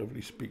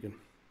comparatively speaking.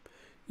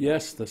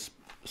 Yes, the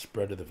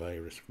spread of the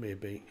virus,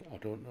 maybe. I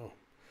don't know.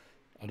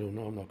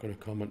 I'm not going to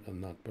comment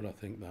on that, but I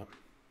think that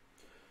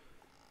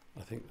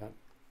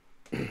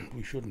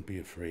we shouldn't be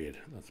afraid.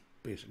 That's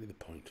basically the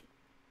point.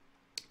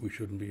 We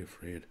shouldn't be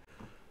afraid.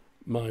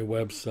 My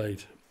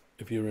website,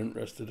 if you're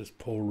interested, is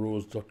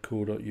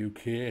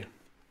paulrose.co.uk.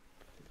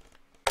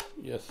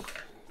 Yes,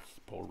 it's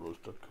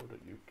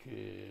paulrose.co.uk.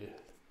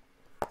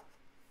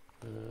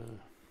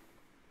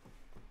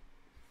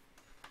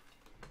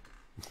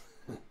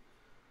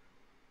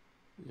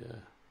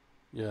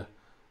 Yeah.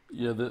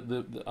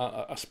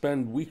 I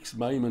spend weeks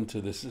miming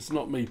to this. It's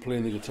not me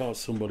playing the guitar, it's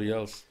somebody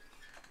else.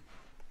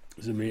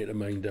 There's a mate of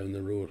mine down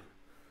the road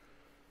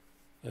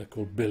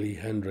called Billy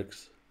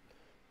Hendricks.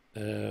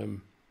 So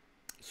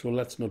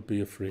let's not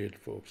be afraid,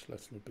 folks.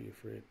 Let's not be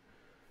afraid.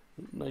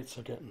 Nights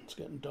are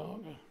getting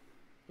darker,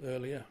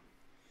 earlier.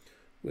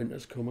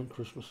 Winter's coming.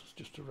 Christmas is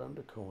just around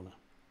the corner.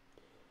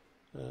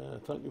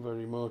 Thank you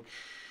very much.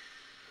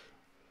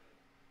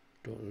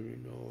 Don't really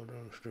know what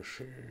else to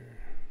say.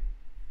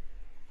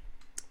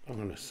 Hang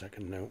on a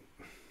second now.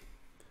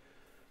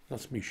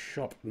 That's me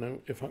shop now.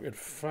 If I could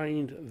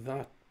find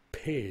that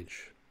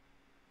page,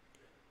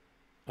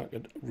 I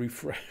could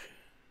refresh.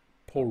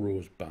 Paul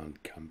Rose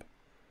Bandcamp.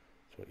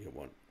 That's what you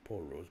want.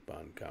 Paul Rose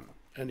Bandcamp.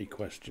 Any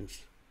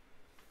questions?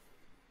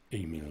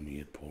 Email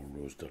me at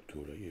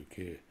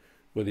paulrose.co.uk.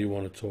 Whether you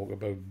want to talk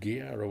about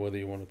gear or whether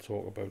you want to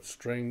talk about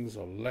strings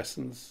or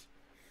lessons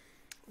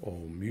or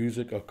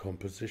music or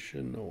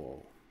composition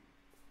or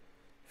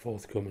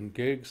forthcoming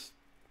gigs.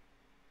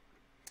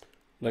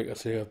 Like I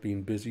say, I've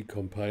been busy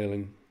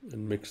compiling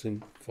and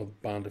mixing for the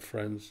band of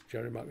friends: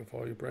 Jerry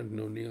McAvoy, Brendan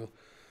O'Neill,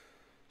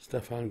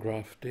 Stefan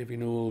Graff, Davy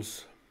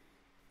Knowles,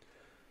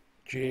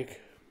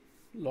 Jake,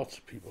 lots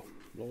of people,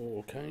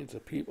 all kinds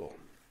of people.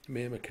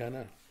 May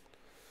McKenna.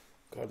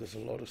 God, there's a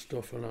lot of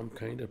stuff, and I'm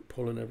kind of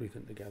pulling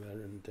everything together,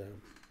 and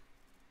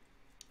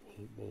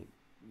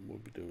we'll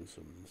be doing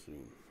something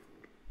soon.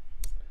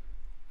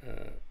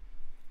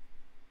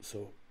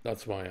 So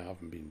that's why I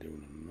haven't been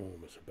doing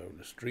enormous about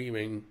the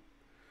streaming.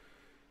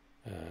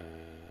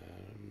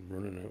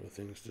 Running out of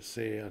things to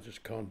say. I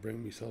just can't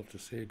bring myself to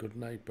say good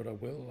night, but I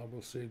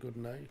will say good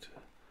night.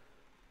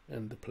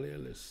 End the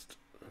playlist.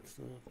 That's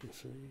all I can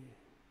say.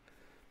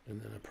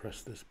 And then I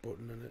press this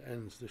button and it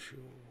ends the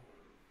show.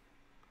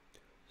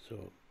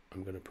 So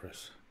I'm going to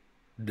press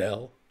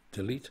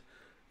delete,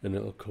 and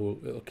it'll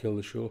kill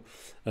the show.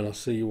 And I'll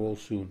see you all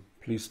soon.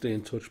 Please stay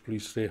in touch.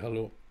 Please say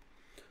hello.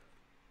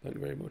 Thank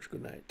you very much.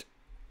 Good night.